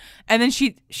thing? And then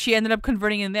she ended up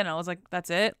converting, and then I was like, that's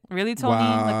it, really, Tony?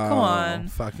 Wow. Like, come on,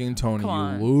 fucking Tony,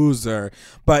 you loser.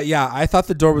 But yeah, I thought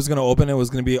the door was gonna open. It was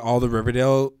gonna be all the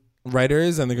Riverdale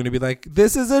writers, and they're gonna be like,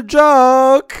 this is a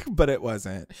joke, but it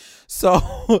wasn't.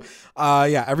 So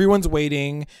yeah, everyone's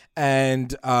waiting,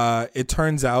 and it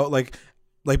turns out like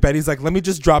Betty's like, let me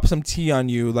just drop some tea on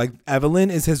you, like Evelyn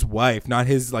is his wife, not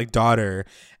his like daughter.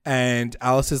 And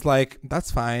Alice is like, that's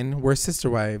fine, we're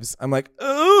sister wives. I'm like,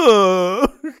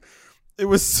 ugh. It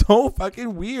was so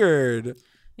fucking weird.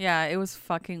 Yeah, it was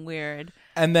fucking weird.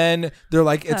 And then they're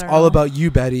like, it's all about you,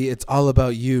 Betty, it's all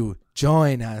about you.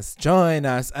 Join us.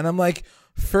 And I'm like,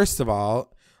 first of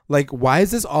all, like, why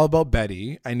is this all about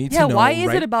Betty? I need to know. Yeah, why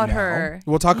is it about her?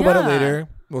 We'll talk about it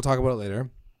later.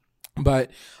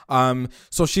 But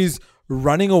so she's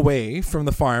running away from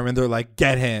the farm, and they're like,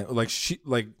 get him.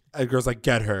 Like Edgar's like,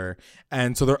 get her.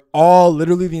 And so they're all,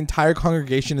 literally the entire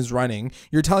congregation is running.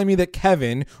 You're telling me that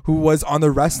Kevin, who was on the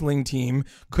wrestling team,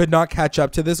 could not catch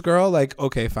up to this girl? Like,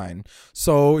 okay, fine.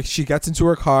 So she gets into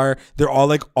her car. They're all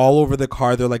like all over the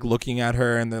car. They're like looking at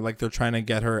her, and they're trying to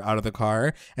get her out of the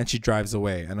car, and she drives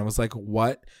away. And I was like,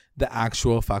 what the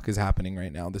actual fuck is happening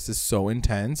right now? This is so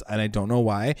intense, and I don't know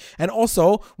why. And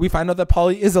also, we find out that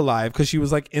Polly is alive because she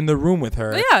was like in the room with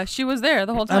her. Oh, yeah, she was there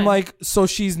the whole time. I'm like, so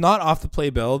she's not off the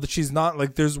playbill. She's not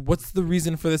like, what's the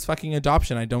reason for this fucking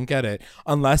adoption? I don't get it.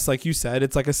 Unless, like you said,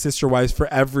 it's like a sister wives for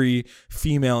every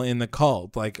female in the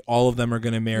cult. Like all of them are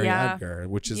gonna marry Edgar,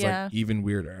 which is like even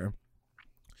weirder.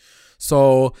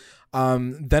 So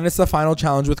then it's the final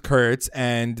challenge with Kurtz,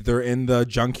 and they're in the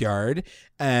junkyard,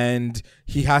 and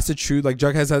he has to choose, like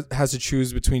Jughead has to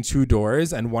choose between two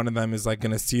doors, and one of them is like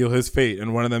going to seal his fate,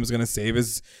 and one of them is going to save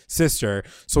his sister.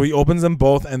 So he opens them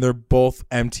both, and they're both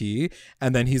empty,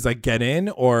 and then he's like, get in,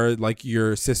 or like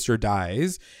your sister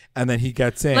dies. And then he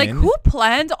gets in. Like, who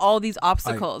planned all these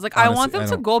obstacles? Honestly, I want them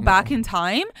to go back in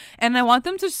time, and I want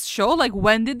them to show, like,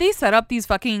 when did they set up these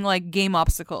fucking, like, game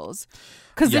obstacles?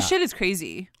 Because this shit is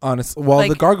crazy. Honestly. Well, like,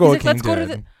 the Gargoyle King let's did. Go to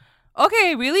the...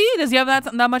 Okay, really? Does he have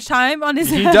that much time on his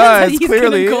hands? He does, he's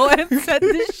clearly. Gonna go and set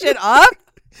this shit up?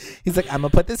 He's like, I'm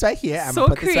going to put this right here. So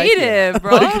creative,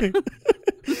 bro.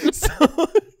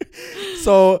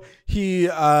 So he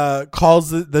calls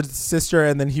the sister,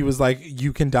 and then he was like,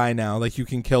 you can die now, like you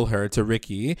can kill her, to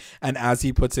Ricky. And as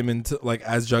he puts him into, like,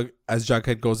 as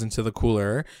Jughead goes into the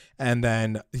cooler, and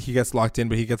then he gets locked in,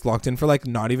 but he gets locked in for like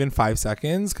not even 5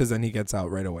 seconds, because then he gets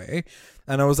out right away.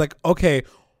 And I was like, okay,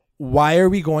 why are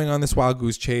we going on this wild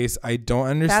goose chase? I don't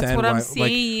understand. That's what why. I'm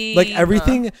seeing. Like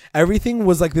everything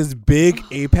was like this big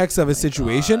apex of a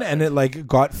situation, and it like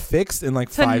got fixed in like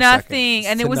 5 seconds. Nothing,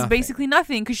 and it was basically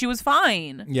nothing because she was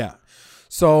fine. Yeah.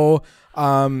 So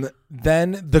then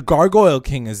the Gargoyle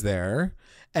King is there,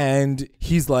 and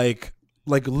he's like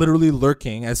literally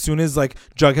lurking. As soon as like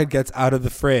Jughead gets out of the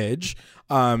fridge,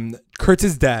 Kurtz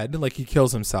is dead, like he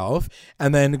kills himself,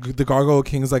 and then the Gargoyle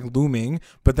King is like looming,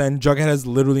 but then Jughead has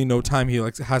literally no time. He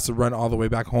like has to run all the way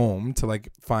back home to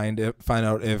like find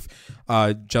out if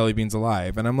Jellybean's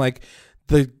alive. And I'm like,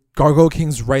 the Gargoyle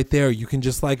King's right there. You can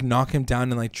just like knock him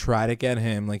down and like try to get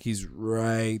him. Like he's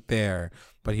right there.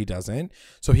 but he doesn't.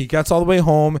 So he gets all the way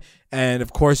home, and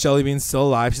of course Jellybean's still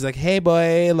alive. She's like, hey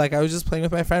boy, like I was just playing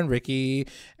with my friend Ricky.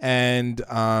 And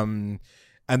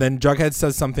then Jughead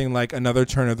says something like another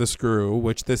turn of the screw,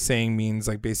 which this saying means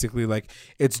like basically like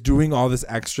it's doing all this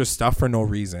extra stuff for no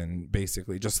reason,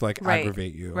 basically just like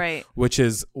aggravate you. Right. Which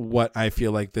is what I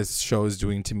feel like this show is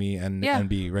doing to me and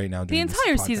NB right now. The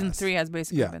entire season 3 has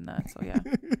basically been that. So yeah.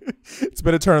 It's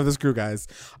been a turn of the screw, guys.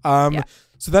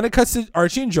 So then it cuts to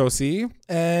Archie and Josie,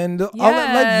 and I'll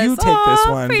let you take this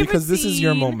one because this is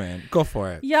your moment. Go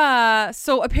for it. Yeah.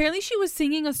 So apparently she was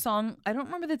singing a song. I don't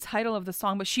remember the title of the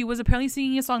song, but she was apparently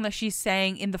singing a song that she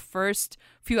sang in the first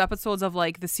few episodes of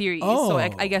like the series. Oh. So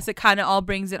I guess it kind of all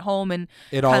brings it home, and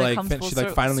it all like comes she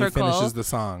like finally finishes the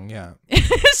song. Yeah.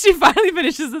 She finally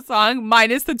finishes the song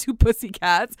minus the 2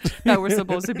 pussycats that were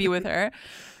supposed to be with her.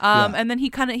 And then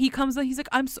he comes and he's like,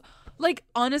 I'm so. Like,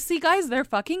 honestly, guys, their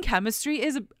fucking chemistry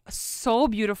is so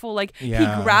beautiful. Like, he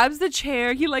grabs the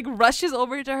chair. He, like, rushes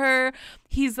over to her.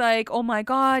 He's like, oh, my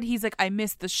God. He's like, I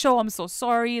missed the show. I'm so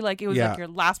sorry. Like, it was, like, your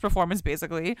last performance,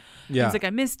 basically. Yeah. He's like, I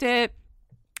missed it.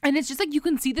 And it's just, like, you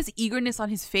can see this eagerness on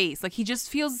his face. Like, he just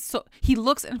feels so... He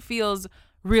looks and feels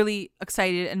really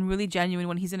excited and really genuine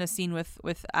when he's in a scene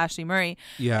with Ashley Murray.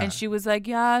 Yeah. And she was like,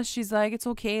 yeah. She's like, it's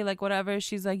okay. Like, whatever.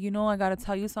 She's like, you know, I got to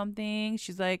tell you something.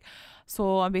 She's like...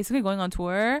 So I'm basically going on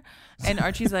tour, and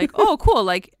Archie's like, "Oh, cool!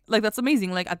 Like that's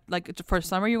amazing. Like for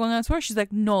summer you're going on tour." She's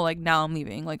like, "No, like now I'm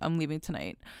leaving. Like I'm leaving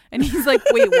tonight." And he's like,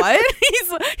 "Wait, what?"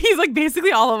 he's like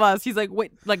basically all of us. He's like,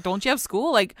 "Wait, like don't you have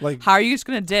school? Like how are you just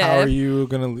gonna dip? How are you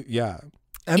gonna yeah?"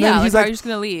 And then he's like, "How are you just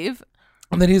gonna leave?"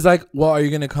 And then he's like, "Well, are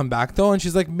you gonna come back though?" And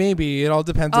she's like, "Maybe. It all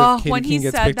depends if Katie Keene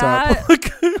gets picked up."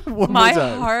 My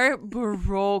heart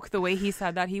broke the way he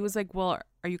said that. He was like, "Well,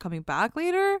 are you coming back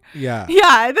later?" Yeah.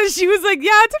 Yeah. And then she was like,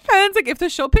 "Yeah, it depends. Like if the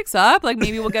show picks up, like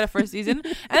maybe we'll get a first season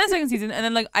and a second season, and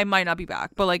then like I might not be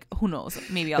back, but like who knows?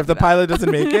 Maybe I'll." If the pilot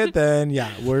doesn't make it, then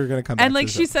yeah, we're gonna come back. And like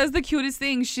she says the cutest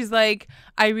thing. She's like,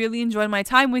 "I really enjoyed my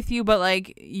time with you, but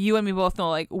like you and me both know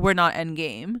like we're not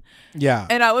endgame." Yeah.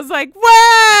 And I was like, "Wow,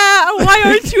 why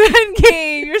aren't you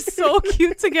endgame? You're so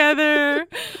cute together."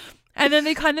 And then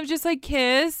they kind of just like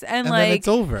kiss and like it's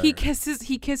over. He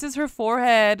kisses her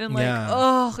forehead and like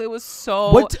oh, it was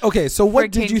so okay, so what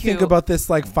did you think about this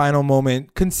like final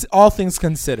moment, all things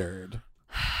considered?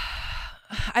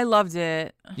 I loved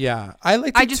it. Yeah, I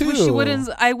liked it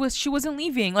too. I wish she wasn't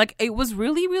leaving. Like it was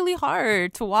really, really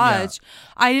hard to watch. Yeah.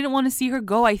 I didn't want to see her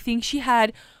go. I think she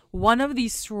had one of the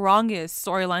strongest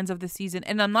storylines of the season,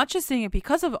 and I'm not just saying it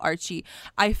because of Archie.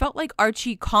 I felt like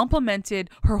Archie complemented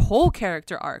her whole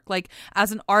character arc, like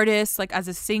as an artist, like as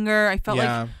a singer. I felt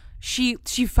like she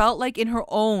felt like in her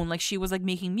own, like she was like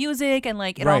making music and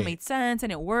like it all made sense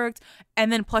and it worked.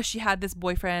 And then plus she had this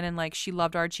boyfriend and like she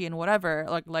loved Archie and whatever,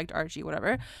 like liked Archie,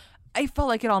 whatever. I felt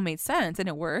like it all made sense and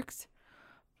it worked.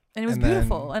 And it was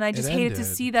beautiful, and I just hated to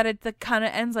see that it kind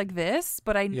of ends like this.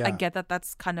 But I get that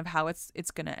that's kind of how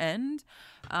it's gonna end.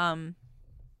 I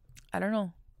don't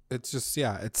know. It's just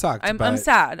it sucked. I'm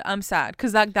sad. I'm sad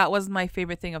because that was my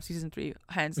favorite thing of season 3,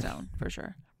 hands down, for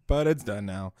sure. But it's done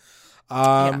now.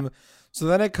 So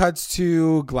then it cuts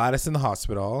to Gladys in the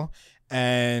hospital,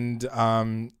 and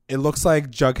it looks like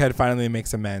Jughead finally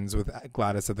makes amends with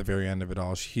Gladys at the very end of it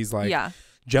all. He's like,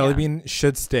 Jellybean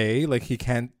should stay. Like she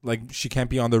can't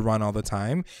be on the run all the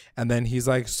time. And then he's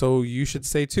like, so you should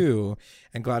stay too.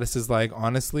 And Gladys is like,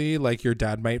 honestly, like your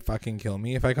dad might fucking kill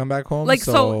me if I come back home. Like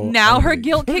so now her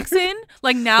guilt kicks in.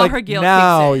 Like now her guilt kicks in.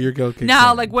 Now your guilt kicks in.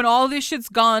 Now like when all this shit's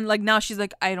gone, like now she's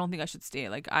like, I don't think I should stay.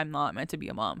 Like I'm not meant to be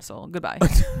a mom. So goodbye.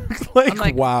 I'm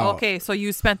like, wow. Okay, so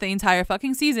you spent the entire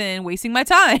fucking season wasting my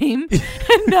time,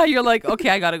 and now you're like,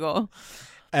 okay, I gotta go.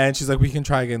 And she's like, we can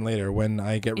try again later when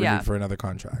I get renewed for another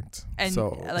contract. And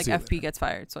so, like FP gets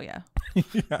fired. So yeah.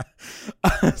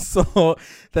 So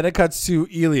then it cuts to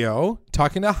Elio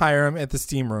talking to Hiram at the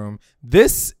steam room.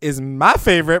 This is my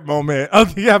favorite moment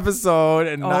of the episode.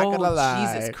 And not going to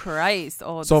lie. Jesus Christ.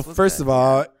 Oh, so first of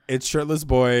all, it's shirtless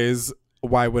boys.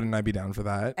 Why wouldn't I be down for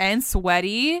that? And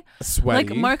sweaty.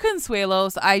 Like Mark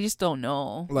Consuelos, I just don't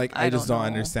know. Like I just don't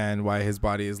understand why his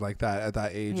body is like that at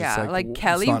that age. Yeah, like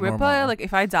Kelly Ripa. Normal. Like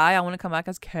if I die, I want to come back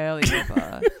as Kelly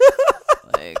Ripa.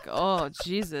 Like, oh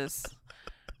Jesus.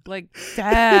 Like,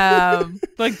 damn.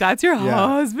 Like that's your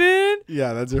husband?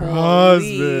 Yeah, that's your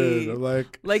husband. I'm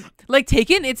like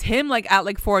taken, it's him like at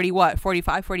like 40, what,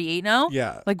 45, 48 now?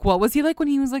 Yeah. Like what was he like when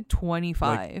he was like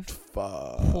 25? Like,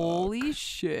 fuck. Holy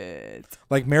shit.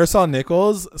 Like Marisol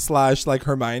Nichols / like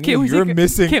Hermione, you're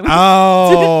missing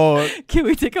out. Can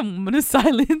we take a moment of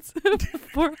silence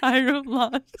for Hiram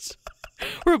Lodge?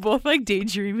 We're both like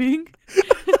daydreaming.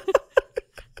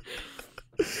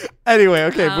 Anyway,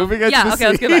 okay, moving on to the okay,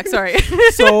 let's get back. Sorry.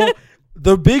 So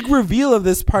the big reveal of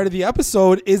this part of the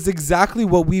episode is exactly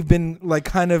what we've been like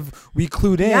we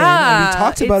clued in and we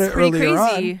talked about it earlier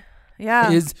on.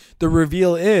 Yeah. The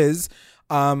reveal is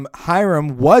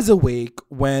Hiram was awake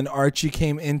when Archie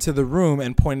came into the room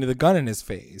and pointed the gun in his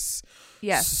face.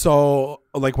 Yes. So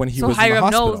like when he was in the Hiram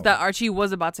hospital. knows that Archie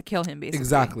was about to kill him, basically.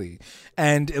 Exactly.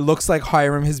 And it looks like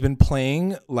Hiram has been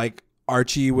playing like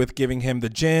Archie with giving him the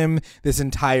gym this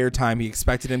entire time. He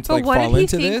expected him to fall into this. What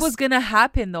did he think was gonna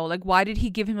happen though? Like, why did he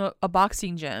give him a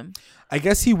boxing gym? I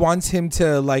guess he wants him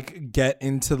to like get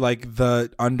into like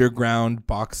the underground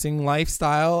boxing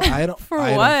lifestyle. I don't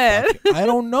I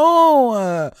don't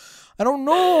know. I don't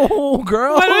know,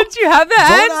 girl. Why don't you have the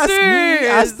Don't answers? ask me.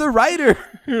 Ask the writer.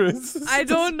 I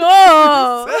don't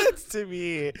know. Sense to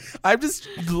me. I'm just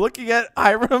looking at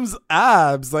Hiram's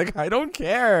abs. Like I don't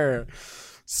care.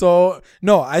 So,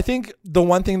 no, I think the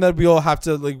one thing that we'll have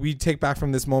to, like, we take back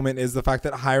from this moment is the fact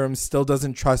that Hiram still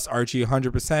doesn't trust Archie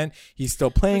 100%. He's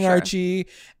still playing Archie.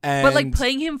 But, like,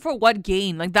 playing him for what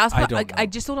gain? Like, that's what, I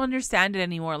just don't understand it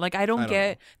anymore. Like, I don't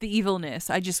get the evilness.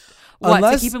 I just,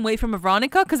 to keep him away from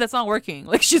Veronica? Because that's not working.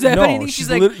 Like, she's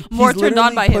like, more turned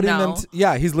on by him now.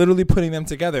 He's literally putting them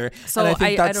together. So, and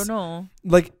I don't know.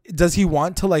 Like, does he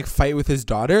want to, like, fight with his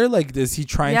daughter? Like, is he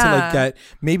trying to, like,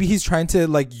 maybe he's trying to,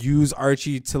 like, use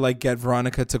Archie to like get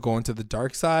Veronica to go into the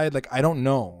dark side. Like I don't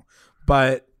know,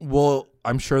 but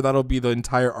I'm sure that'll be the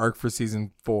entire arc for season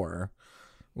 4.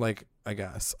 Like I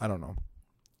guess I don't know.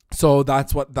 So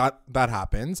that's what that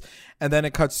happens, and then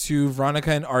it cuts to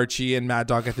Veronica and Archie and Mad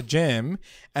Dog at the gym,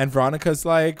 and Veronica's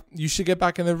like, "You should get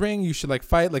back in the ring. You should like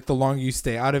fight. Like the longer you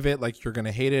stay out of it, like you're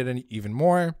gonna hate it and even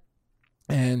more."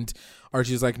 And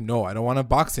Archie's like, "No, I don't want to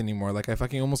box anymore. Like I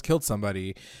fucking almost killed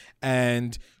somebody."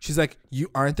 And she's like,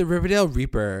 "You aren't the Riverdale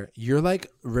Reaper. You're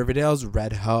like Riverdale's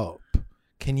Red Hope.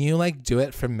 Can you like do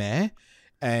it for me?"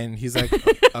 And he's like,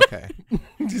 "Okay."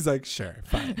 He's like, "Sure,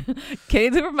 fine." Can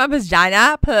you do it for my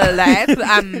vagina, please?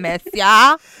 I miss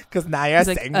ya. Because now you're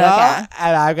single, and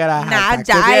I'm gonna have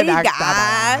sex with you next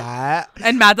time.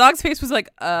 And Mad Dog's face was like,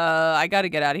 I gotta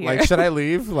get out of here. Like, should I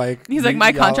leave? Like, he's like,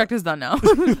 my contract is done now.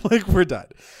 Like, we're done.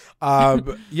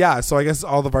 Yeah, so I guess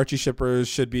all the Archie shippers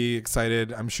should be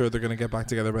excited. I'm sure they're gonna get back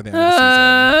together by the end of the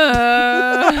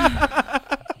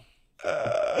season.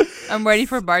 I'm ready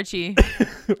for Barchi.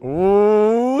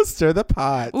 Ooh, stir the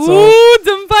pot. Ooh,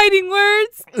 some fighting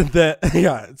words.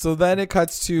 So then it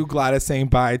cuts to Gladys saying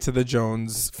bye to the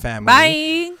Jones family.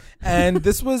 Bye. And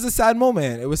this was a sad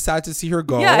moment. It was sad to see her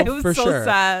go. Yeah, it was for so sure.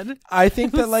 sad. I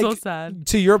think that like so sad.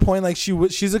 To your point, like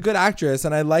she's a good actress,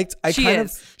 and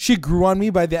she grew on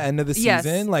me by the end of the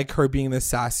season, like her being this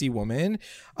sassy woman.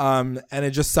 And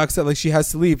it just sucks that like she has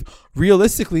to leave.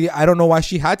 Realistically, I don't know why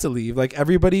she had to leave. Like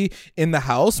everybody in the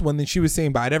house, when she was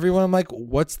saying bye to everyone, I'm like,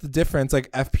 what's the difference?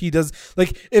 Like FP does,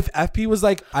 like if FP was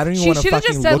like, I don't even want to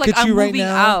fucking look at you right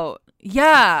now. Out.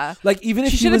 Yeah. Like even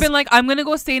if she should have been like, I'm gonna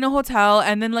go stay in a hotel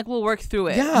and then like we'll work through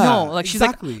it. Yeah. No, like she's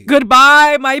like,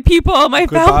 goodbye, my people, my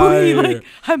family. Like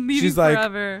I'm leaving she's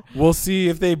forever. Like, we'll see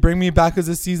if they bring me back as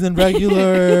a season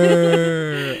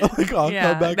regular. Like I'll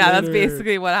come back. Yeah, that's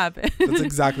basically what happened. That's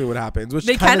exactly what happens. Which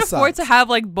they can't afford to have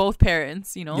like both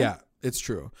parents, you know? Yeah, it's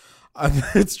true.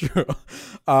 It's true.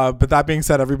 But that being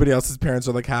said, everybody else's parents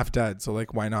are like half dead. So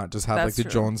like, why not just have like the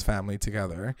Jones family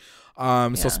together?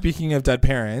 So speaking of dead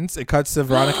parents, it cuts to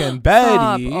Veronica and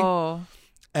Betty.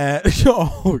 And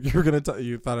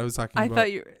you thought I was talking about. I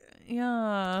thought you.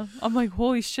 Yeah, I'm like,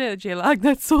 holy shit, J-Lag,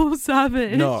 that's so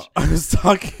savage. No, I was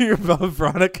talking about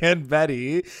Veronica and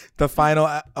Betty, the final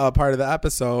part of the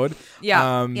episode.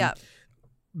 Yeah.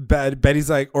 Betty's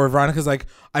like, or Veronica's like,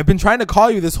 I've been trying to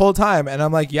call you this whole time. And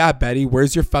I'm like, yeah, Betty,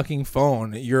 where's your fucking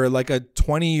phone? You're like a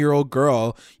 20-year-old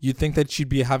girl. You'd think that she'd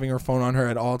be having her phone on her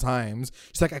at all times.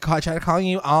 She's like, I tried calling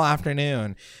you all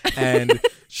afternoon. And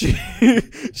she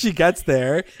gets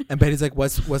there and Betty's like,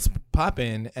 what's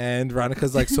poppin'? And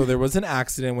Veronica's like, so there was an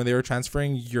accident when they were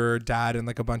transferring your dad and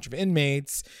like a bunch of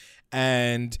inmates.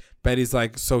 And Betty's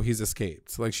like, so he's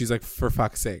escaped. Like, she's like, for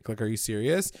fuck's sake, like, are you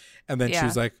serious? And then she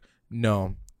was like,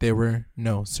 no, there were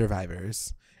no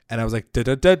survivors. And I was like, bullshit.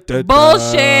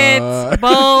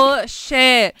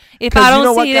 If I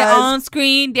don't see it on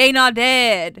screen, they not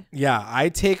dead. Yeah, I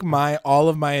take all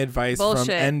of my advice from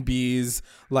NB's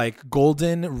like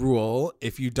golden rule.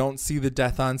 If you don't see the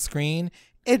death on screen,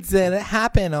 it didn't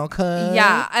happen, okay?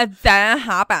 Yeah, it didn't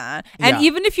happen. And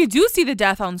even if you do see the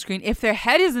death on screen, if their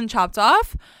head isn't chopped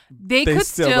off, they could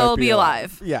still be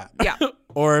alive. Yeah. Yeah.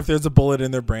 Or if there's a bullet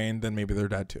in their brain, then maybe they're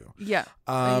dead too. Yeah.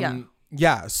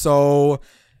 Yeah. So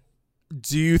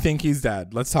Do you think he's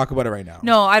dead? Let's talk about it right now.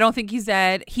 No, I don't think he's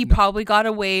dead. He probably got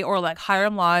away, or like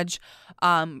Hiram Lodge,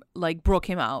 like broke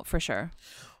him out for sure.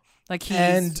 Like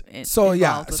he's so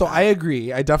I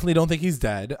agree. I definitely don't think he's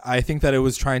dead. I think that it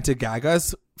was trying to gag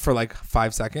us for like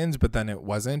 5 seconds, but then it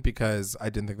wasn't, because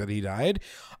I didn't think that he died.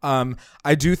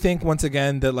 I do think once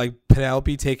again that like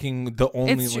Penelope taking the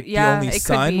only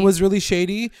son was really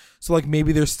shady. So like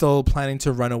maybe they're still planning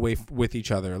to run away with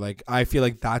each other. Like I feel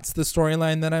like that's the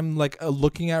storyline that I'm like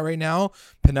looking at right now.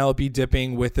 Penelope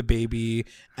dipping with the baby,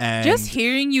 and just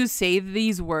hearing you say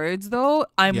these words though,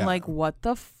 I'm like, what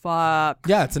the fuck?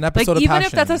 Yeah, it's an episode like, of even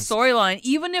Passions. if that's a storyline,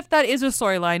 even if that is a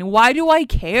storyline, why do I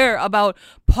care about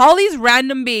Polly's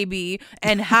random baby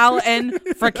and Hal and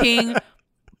freaking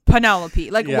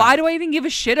Penelope? Like, why do I even give a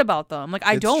shit about them? Like,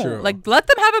 I don't. True. Like, let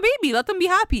them have a baby. Let them be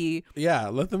happy. Yeah,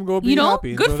 let them go be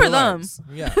happy. Good for them. Lives.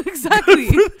 Yeah, exactly.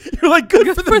 You're like, good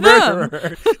for the them.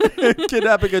 murderer.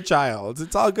 Kidnapping a child.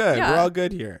 It's all good. Yeah. We're all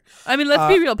good here. I mean,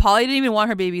 let's be real. Polly didn't even want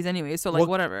her babies anyway, so like,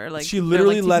 whatever. Like, she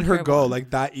literally let her go of.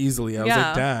 like that easily. I was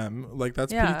like, damn, like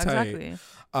that's pretty tight.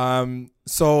 Exactly.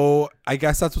 So I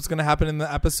guess that's what's gonna happen in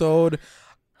the episode.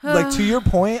 Like, to your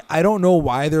point, I don't know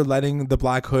why they're letting the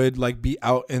Black Hood like be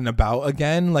out and about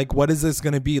again. Like, what is this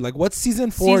gonna be? Like, what's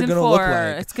season 4 gonna look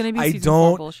like? It's gonna be season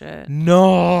 4 bullshit.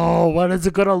 No, what is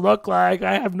it gonna look like?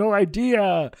 I have no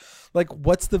idea. Like,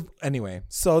 anyway?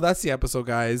 So that's the episode,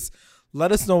 guys.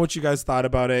 Let us know what you guys thought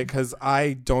about it, because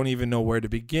I don't even know where to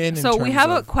begin. So we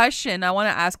have a question I want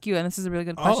to ask you, and this is a really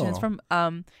good question.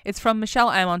 It's from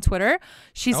Michelle M on Twitter.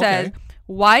 She said,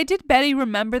 why did Betty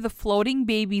remember the floating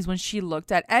babies when she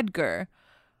looked at Edgar?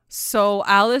 So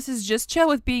Alice is just chill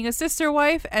with being a sister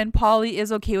wife, and Polly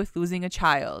is okay with losing a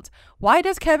child. Why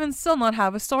does Kevin still not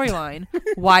have a storyline?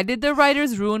 Why did the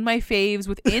writers ruin my faves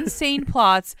with insane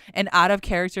plots and out of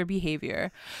character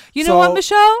behavior? You know what,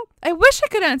 Michelle? I wish I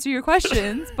could answer your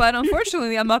questions, but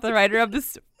unfortunately I'm not the writer of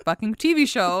this fucking TV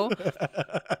show.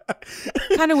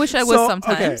 Kind of wish I was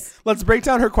sometimes. Okay, let's break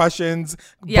down her questions.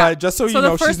 Yeah. But just so you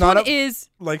know, she's not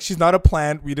she's not a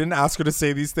plant. We didn't ask her to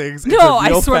say these things. No,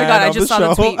 I swear to God, I just saw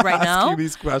the tweet right now. Asking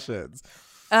these questions.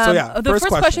 The first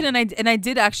question, and I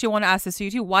did actually want to ask this to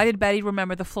you too. Why did Betty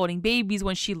remember the floating babies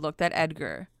when she looked at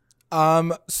Edgar?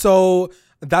 So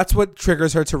that's what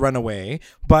triggers her to run away.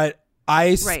 But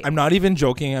I'm not even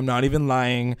joking. I'm not even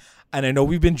lying. And I know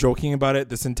we've been joking about it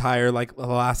this entire, like, the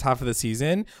last half of the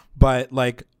season, but,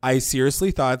 like, I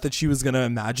seriously thought that she was going to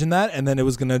imagine that, and then it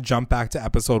was going to jump back to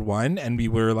episode 1, and we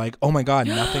were like, oh my God,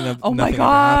 nothing ever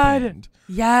happened.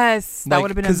 Yes, that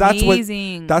would have been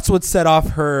amazing. That's what set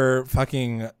off her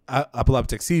fucking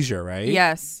epileptic seizure, right?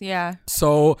 Yes, yeah.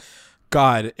 So,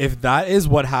 God, if that is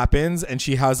what happens, and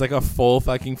she has, like, a full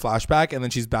fucking flashback, and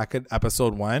then she's back at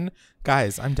episode 1,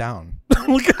 guys, I'm down.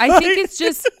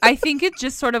 I think it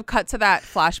just sort of cut to that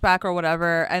flashback or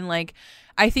whatever, and like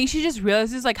I think she just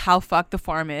realizes like how fucked the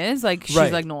farm is. Like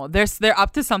she's like, no, they're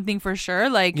up to something for sure.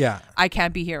 Like, I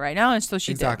can't be here right now, and so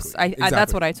she dips.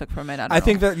 That's what I took from it. I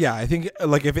think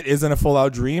like if it isn't a full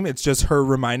out dream, it's just her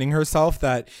reminding herself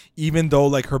that even though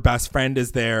like her best friend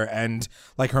is there and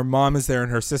like her mom is there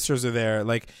and her sisters are there,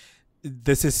 like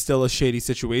this is still a shady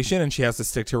situation, and she has to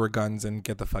stick to her guns and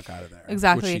get the fuck out of there.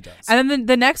 Exactly. Which she does. And then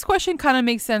the next question kind of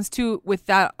makes sense too with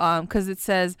that, because it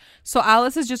says, so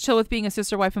Alice is just chill with being a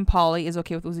sister wife, and Polly is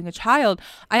okay with losing a child.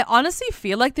 I honestly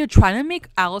feel like they're trying to make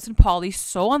Alice and Polly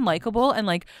so unlikable and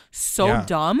like so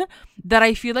dumb that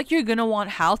I feel like you're gonna want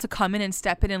Hal to come in and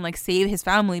step in and like save his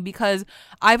family, because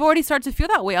I've already started to feel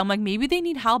that way. I'm like, maybe they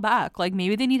need Hal back. Like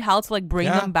maybe they need Hal to like bring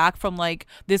them back from like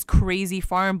this crazy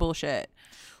farm bullshit.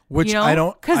 Which I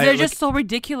don't, because they're just so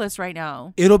ridiculous right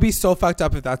now. It'll be so fucked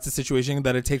up if that's the situation,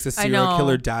 that it takes a serial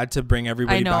killer dad to bring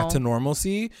everybody back to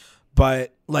normalcy.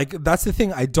 But like, that's the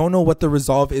thing. I don't know what the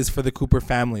resolve is for the Cooper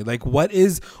family. Like, what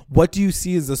do you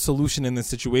see as a solution in this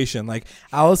situation? Like,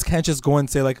 Alice can't just go and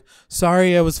say like,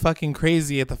 sorry, I was fucking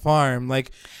crazy at the farm.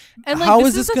 Like, and, like how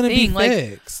is this going to be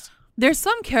fixed? There's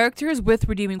some characters with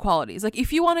redeeming qualities. Like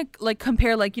if you want to like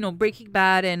compare like, you know, Breaking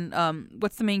Bad and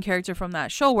what's the main character from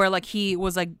that show where like he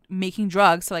was like making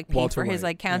drugs to like pay for his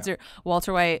like cancer,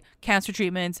 Walter White, cancer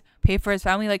treatments, pay for his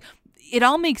family. Like it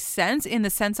all makes sense in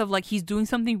the sense of like he's doing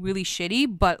something really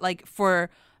shitty, but like for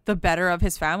the better of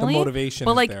his family. The motivation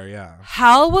but, like, is there, yeah.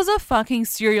 Hal was a fucking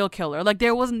serial killer. Like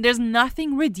there's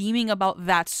nothing redeeming about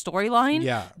that storyline,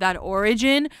 that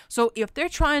origin. So if they're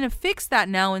trying to fix that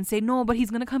now and say no, but he's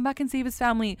gonna come back and save his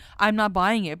family, I'm not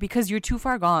buying it, because you're too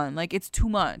far gone. Like it's too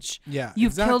much. Yeah,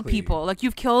 you've killed people. Like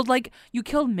you killed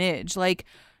Midge. Like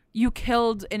you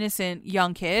killed innocent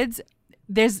young kids.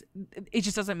 it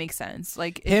just doesn't make sense.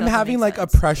 Like him having like a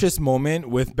precious moment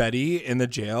with Betty in the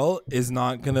jail is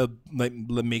not gonna like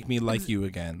make me like you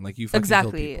again. Like you fucking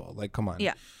kill people. Like come on.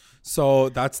 Yeah. So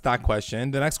that's that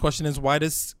question. The next question is, why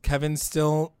does Kevin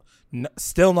still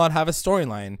not have a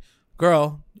storyline?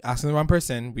 Girl, asking the wrong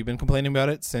person. We've been complaining about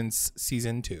it since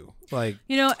season 2. Like,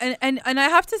 you know, and I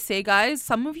have to say, guys,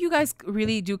 some of you guys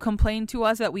really do complain to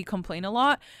us that we complain a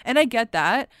lot, and I get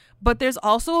that, but there's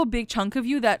also a big chunk of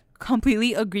you that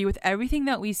completely agree with everything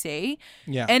that we say.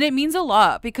 Yeah. And it means a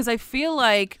lot, because I feel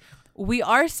like we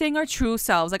are saying our true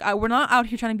selves. Like we're not out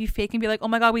here trying to be fake and be like, oh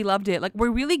my God, we loved it. Like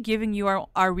we're really giving you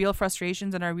our real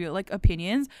frustrations and our real like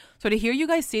opinions. So to hear you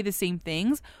guys say the same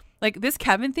things, like this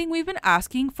Kevin thing, we've been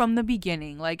asking from the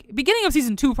beginning, like beginning of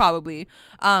season 2 probably.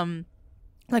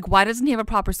 Like why doesn't he have a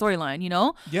proper storyline, you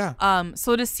know? Yeah.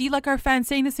 So to see like our fans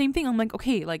saying the same thing, I'm like,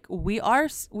 okay, like we are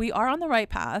on the right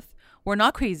path. We're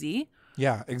not crazy.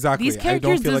 Yeah, exactly. These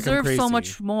characters deserve like so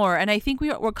much more, and I think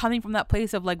we're coming from that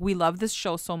place of like we love this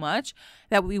show so much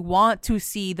that we want to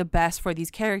see the best for these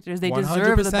characters. They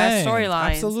deserve the best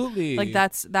storylines. Absolutely. Like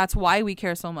that's why we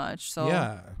care so much. So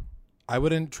yeah, I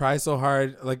wouldn't try so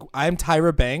hard. Like I'm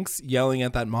Tyra Banks yelling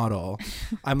at that model.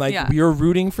 I'm like, we are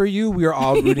rooting for you. We are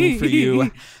all rooting for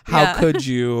you. How could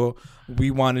you?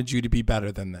 We wanted you to be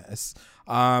better than this.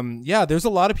 Yeah, there's a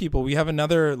lot of people. We have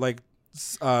another like.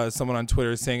 Someone on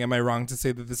Twitter saying, am I wrong to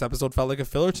say that this episode felt like a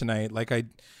filler tonight? Like I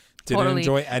didn't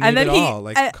enjoy any of it all.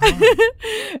 Like come on.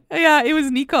 Yeah, it was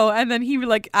Nico, and then he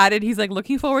like added, he's like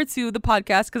looking forward to the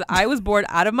podcast because I was bored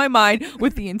out of my mind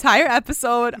with the entire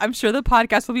episode. I'm sure the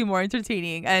podcast will be more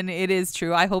entertaining, and it is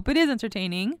true. I hope it is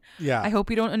entertaining. Yeah, I hope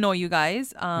we don't annoy you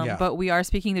guys. But we are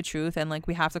speaking the truth, and like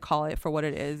we have to call it for what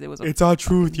it is. It's our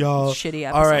truth, y'all. Shitty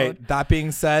episode. All right. That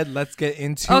being said, let's get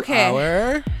into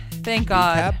our thank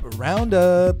God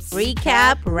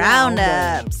recap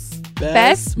roundups.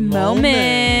 Best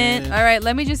moment. All right,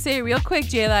 let me just say real quick,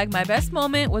 J-Lag. My best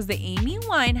moment was the Amy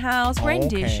Winehouse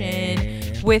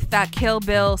rendition with that Kill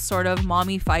Bill sort of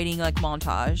mommy fighting like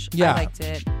montage. I liked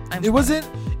it.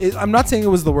 I'm not saying it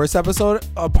was the worst episode,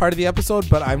 part of the episode,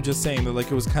 but I'm just saying that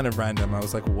like it was kind of random. I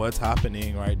was like, what's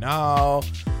happening right now?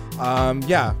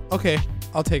 Yeah, okay,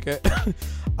 I'll take it.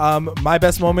 My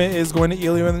best moment is going to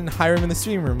Elio and Hiram in the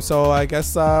stream room. So I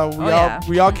guess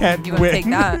we all can't You're win. Take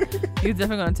that. You're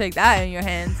definitely gonna take that in your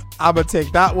hands. I'm gonna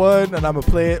take that one and I'm gonna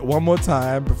play it one more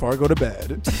time before I go to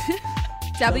bed.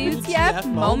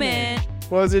 WTF moment.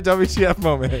 What was your WTF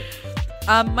moment?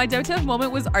 My WTF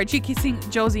moment was Archie kissing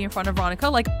Josie in front of Veronica.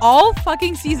 Like all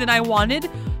fucking season, I wanted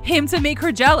him to make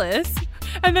her jealous.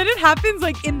 And then it happens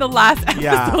like in the last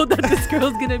episode that this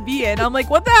girl's gonna be in. I'm like,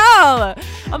 what the hell?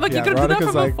 I'm like, you could have done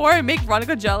that from before and make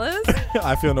Veronica jealous.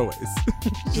 I feel no ways.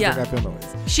 She's like, I feel no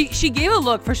ways. She gave a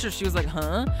look for sure. She was like,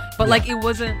 huh? But like it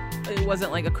wasn't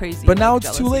like a crazy. But now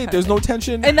it's too late. There's no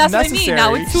tension. And that's necessary. what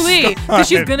I mean. Now it's too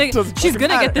late. So she's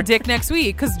gonna get the dick next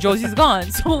week because Josie's gone.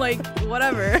 So like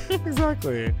whatever.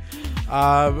 Exactly.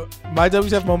 My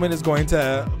WTF moment is going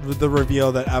to the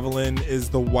reveal that Evelyn is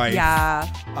the wife. Yeah.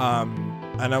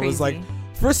 And I was like,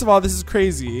 first of all, this is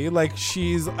crazy. Like,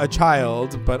 she's a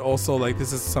child, but also, like,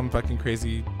 this is some fucking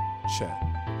crazy shit.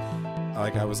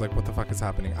 Like, I was like, what the fuck is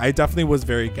happening? I definitely was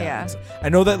very gagged. Yeah. I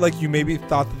know that, like, you maybe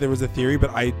thought that there was a theory, but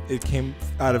it came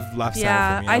out of left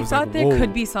center for me. I thought like, there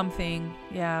could be something.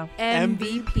 Yeah.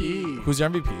 MVP. Who's your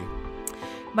MVP?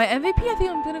 My MVP, I think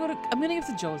I'm gonna give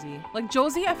to Josie. Like,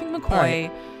 Josie effing McCoy.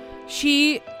 Right.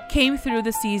 She came through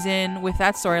the season with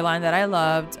that storyline that I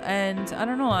loved, and I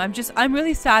don't know, I'm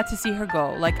really sad to see her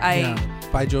go. Like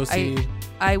bye Josie.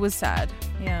 I was sad.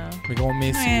 Yeah, we're gonna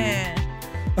miss you.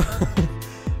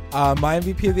 My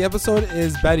MVP of the episode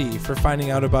is Betty for finding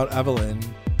out about Evelyn,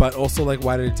 but also like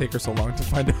why did it take her so long to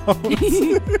find out?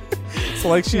 So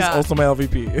like she's also my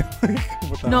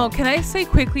LVP. No, can I say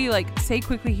quickly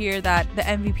here that the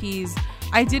MVPs,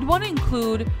 I did want to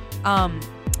include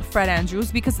Fred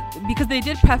Andrews because they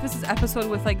did preface this episode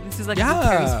with like this is like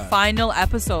Carrie's final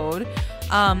episode,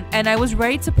 and I was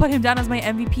ready to put him down as my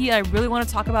MVP. I really want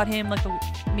to talk about him like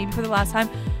maybe for the last time,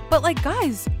 but like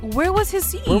guys, where was his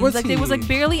scene? There was like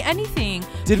barely anything.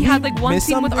 He had like one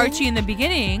scene with Archie in the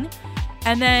beginning,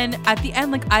 and then at the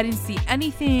end like I didn't see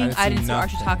anything. I didn't see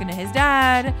Archie talking to his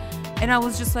dad, and I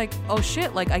was just like, oh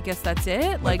shit, like I guess that's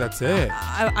it. Like that's it.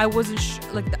 I wasn't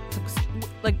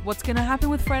like what's gonna happen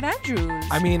with Fred Andrews?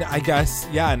 I mean, I guess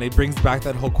and it brings back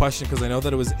that whole question because I know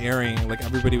that it was airing, like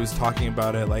everybody was talking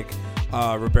about it, like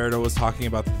Roberto was talking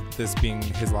about this being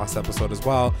his last episode as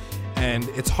well, And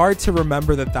it's hard to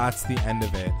remember that that's the end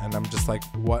of it. And I'm just like,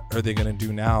 what are they gonna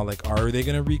do now? Like, are they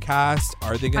gonna recast?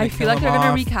 Are they gonna? I feel like they're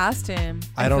gonna recast him.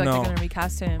 I don't know. They're gonna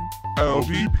recast him.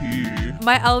 LVP.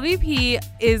 My LVP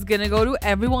is gonna go to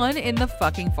everyone in the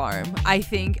fucking farm. I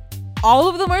think all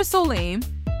of them are so lame.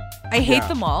 I hate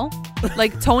them all.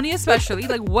 Like Tony especially.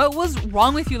 Like, what was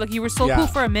wrong with you? Like, you were so cool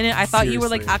for a minute. I thought you were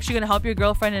like actually gonna help your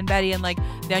girlfriend and Betty, and like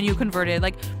then you converted.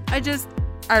 Like, I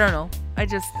don't know. I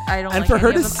don't. And like for her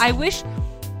any to, of them. I wish.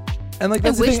 And like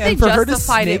that's the thing. And for her to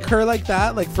snake her like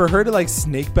that, like for her to like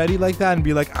snake Betty like that and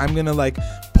be like, I'm gonna like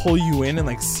pull you in and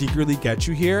like secretly get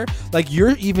you here. Like,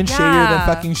 you're even shadier than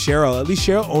fucking Cheryl. At least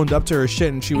Cheryl owned up to her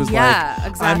shit and she was like,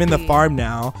 exactly. I'm in the farm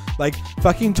now. Like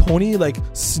fucking Tony like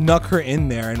snuck her in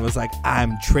there and was like,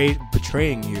 I'm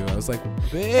betraying you. I was like,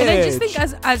 bitch. And I just think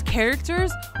as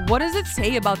characters, what does it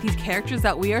say about these characters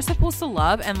that we are supposed to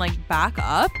love and like back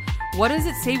up? What does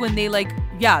it say when they like,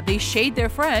 they shade their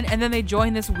friend and then they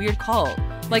join this weird cult?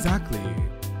 Like, exactly.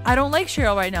 I don't like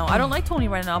Cheryl right now. I don't like Tony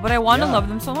right now, but I want to love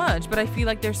them so much. But I feel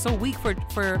like they're so weak for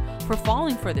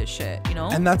falling for this shit, you know?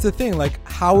 And that's the thing. Like,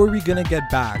 how are we gonna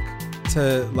get back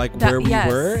to like where we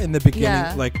were in the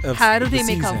beginning? Like, of how do they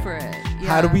make up for it?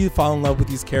 How do we fall in love with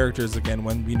these characters again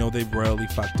when we know they've royally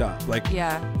fucked up? Like,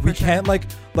 we can't like.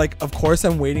 Of course,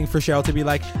 I'm waiting for Cheryl to be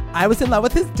like, I was in love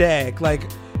with his dick. Like,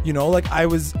 you know, like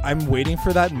I'm waiting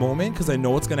for that moment because I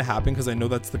know what's gonna happen because I know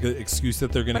that's the good excuse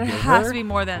that they're gonna give her. But it has to be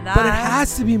more than that. But it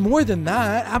has to be more than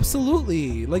that.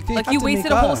 Absolutely. Like, they have you to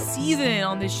wasted a whole season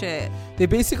on this shit. They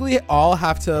basically all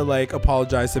have to like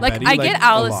apologize to Betty. I get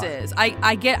Alice's.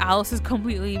 I get Alice's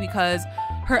completely because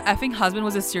her effing husband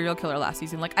was a serial killer last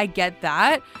season. Like, I get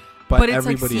that. But it's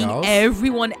like seeing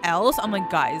everyone else. I'm like,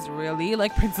 guys, really?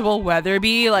 Like Principal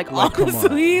Weatherby? Like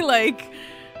honestly, like,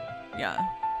 yeah.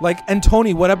 Like, and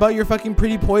Tony, what about your fucking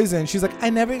Pretty Poison? She's like,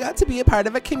 I never got to be a part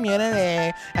of a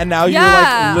community. And now you're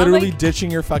like literally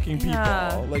ditching your fucking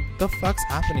people. Like, the fuck's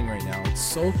happening right now? It's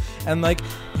so, and like,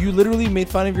 you literally made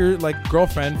fun of your like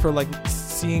girlfriend for like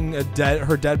seeing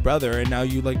her dead brother, and now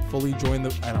you like fully join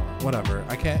the, I don't know, whatever.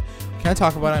 I can't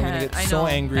talk about it. I'm gonna get so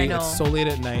angry. It's so late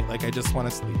at night. Like, I just want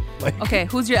to sleep. Like, okay,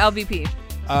 who's your LVP?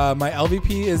 My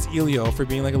LVP is Elio for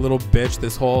being like a little bitch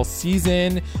this whole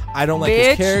season. I don't like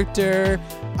his character.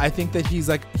 I think that he's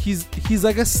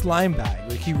like a slime bag.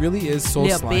 Like, he really is so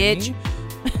slimy.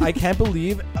 Bitch. I can't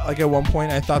believe, like, at one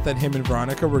point I thought that him and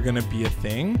Veronica were gonna be a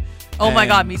thing. Oh my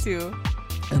god, me too.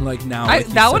 And like now,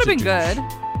 that would have been good.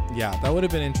 Yeah, that would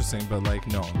have been interesting, but like,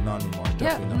 no, not anymore.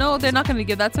 Definitely not. No, they're not going to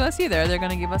give that to us either. They're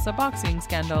going to give us a boxing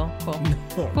scandal. Cool.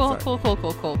 Cool.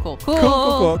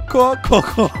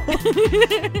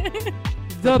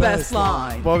 The best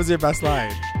line. What was your best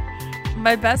line?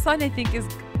 My best line, I think, is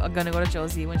going to go to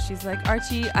Josie when she's like,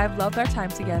 Archie, I've loved our time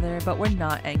together, but we're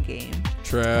not endgame.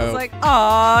 True. I was like,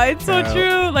 aw, it's so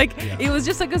true. Like, it was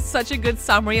just like such a good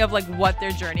summary of like what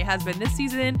their journey has been this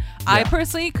season. I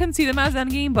personally couldn't see them as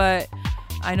endgame, but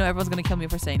I know everyone's gonna kill me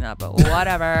for saying that, but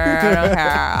whatever. I don't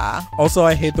care. Also,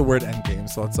 I hate the word endgame,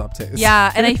 so it's up taste.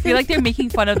 Yeah, and I feel like they're making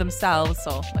fun of themselves,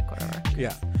 so like whatever.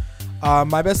 Yeah.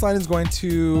 My best line is going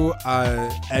to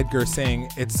Edgar saying,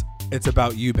 "It's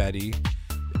about you, Betty,"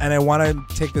 and I want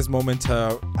to take this moment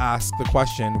to ask the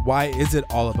question: why is it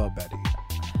all about Betty?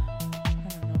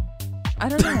 I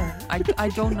don't know. I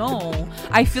don't know.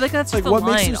 I feel like that's just like, the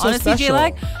line. So honestly, special?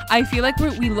 J-Lag, I feel like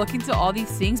we look into all these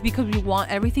things because we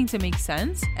want everything to make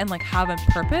sense and like have a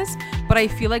purpose. But I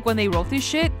feel like when they wrote this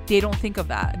shit, they don't think of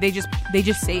that. They just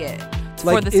say it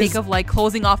like, for the sake of like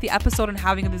closing off the episode and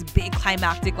having this big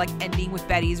climactic like ending with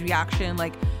Betty's reaction.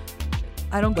 Like,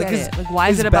 I don't get it. Like, why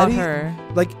is it about her?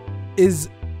 Like, is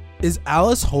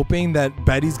Alice hoping that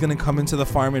Betty's gonna come into the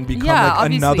farm and become like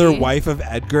obviously another wife of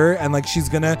Edgar, and like she's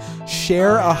gonna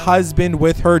share a husband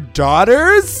with her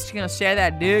daughters? She's gonna share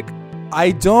that dick.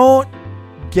 I don't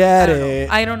get it.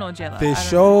 I don't know, Jayla. The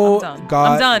show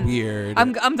got weird.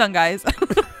 I'm done, guys.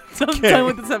 So I'm done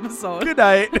with this episode. Good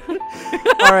night.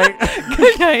 All right.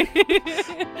 Good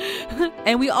night.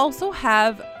 And we also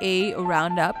have a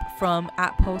roundup from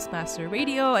 @Postmaster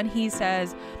Radio, and he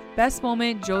says, best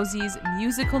moment, Josie's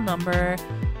musical number.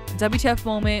 WTF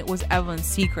moment was Evelyn's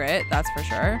secret, that's for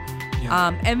sure.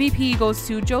 Yeah. MVP goes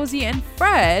to Josie and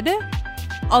Fred,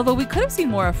 although we could have seen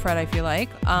more of Fred, I feel like.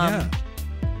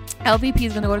 LVP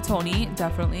is gonna go to Tony,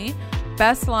 definitely.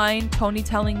 Best line, Tony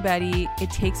telling Betty, it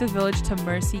takes a village to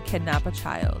mercy kidnap a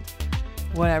child.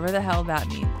 Whatever the hell that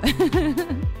means.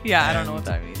 Yeah, I don't know what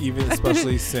that means. Even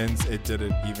especially since it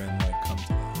didn't even like come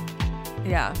to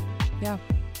that. Yeah,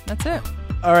 that's it.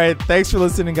 All right. Thanks for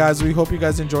listening, guys. We hope you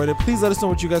guys enjoyed it. Please let us know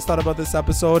what you guys thought about this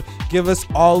episode. Give us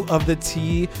all of the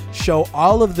tea. Show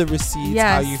all of the receipts,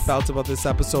 how you felt about this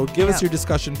episode. Give us your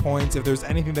discussion points if there's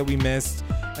anything that we missed,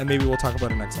 and maybe we'll talk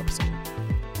about it next episode.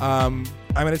 I'm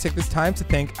going to take this time to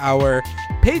thank our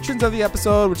patrons of the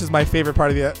episode, which is my favorite part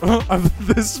of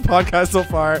this podcast so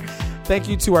far. Thank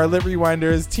you to our Lit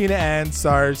Rewinders, Tina Ann,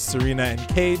 Sarge, Serena, and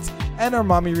Kate, and our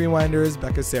Mommy Rewinders,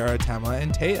 Becca, Sarah, Tamla,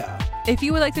 and Taya. If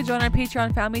you would like to join our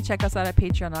Patreon family, check us out at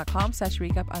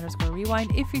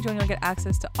patreon.com/recap_rewind. If you join, you'll get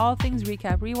access to all things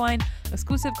Recap Rewind,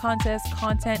 exclusive content,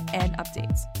 and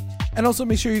updates. And also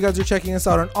make sure you guys are checking us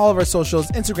out on all of our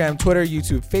socials, Instagram, Twitter,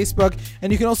 YouTube, Facebook.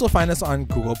 And you can also find us on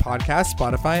Google Podcasts,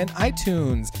 Spotify, and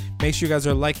iTunes. Make sure you guys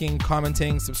are liking,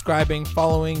 commenting, subscribing,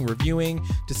 following, reviewing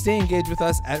to stay engaged with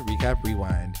us at Recap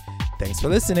Rewind. Thanks for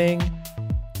listening.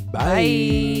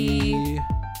 Bye.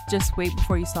 Just wait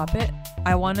before you stop it.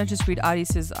 I want to just read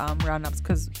Aris's roundups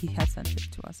because he had sent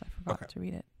it to us. I forgot to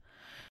read it.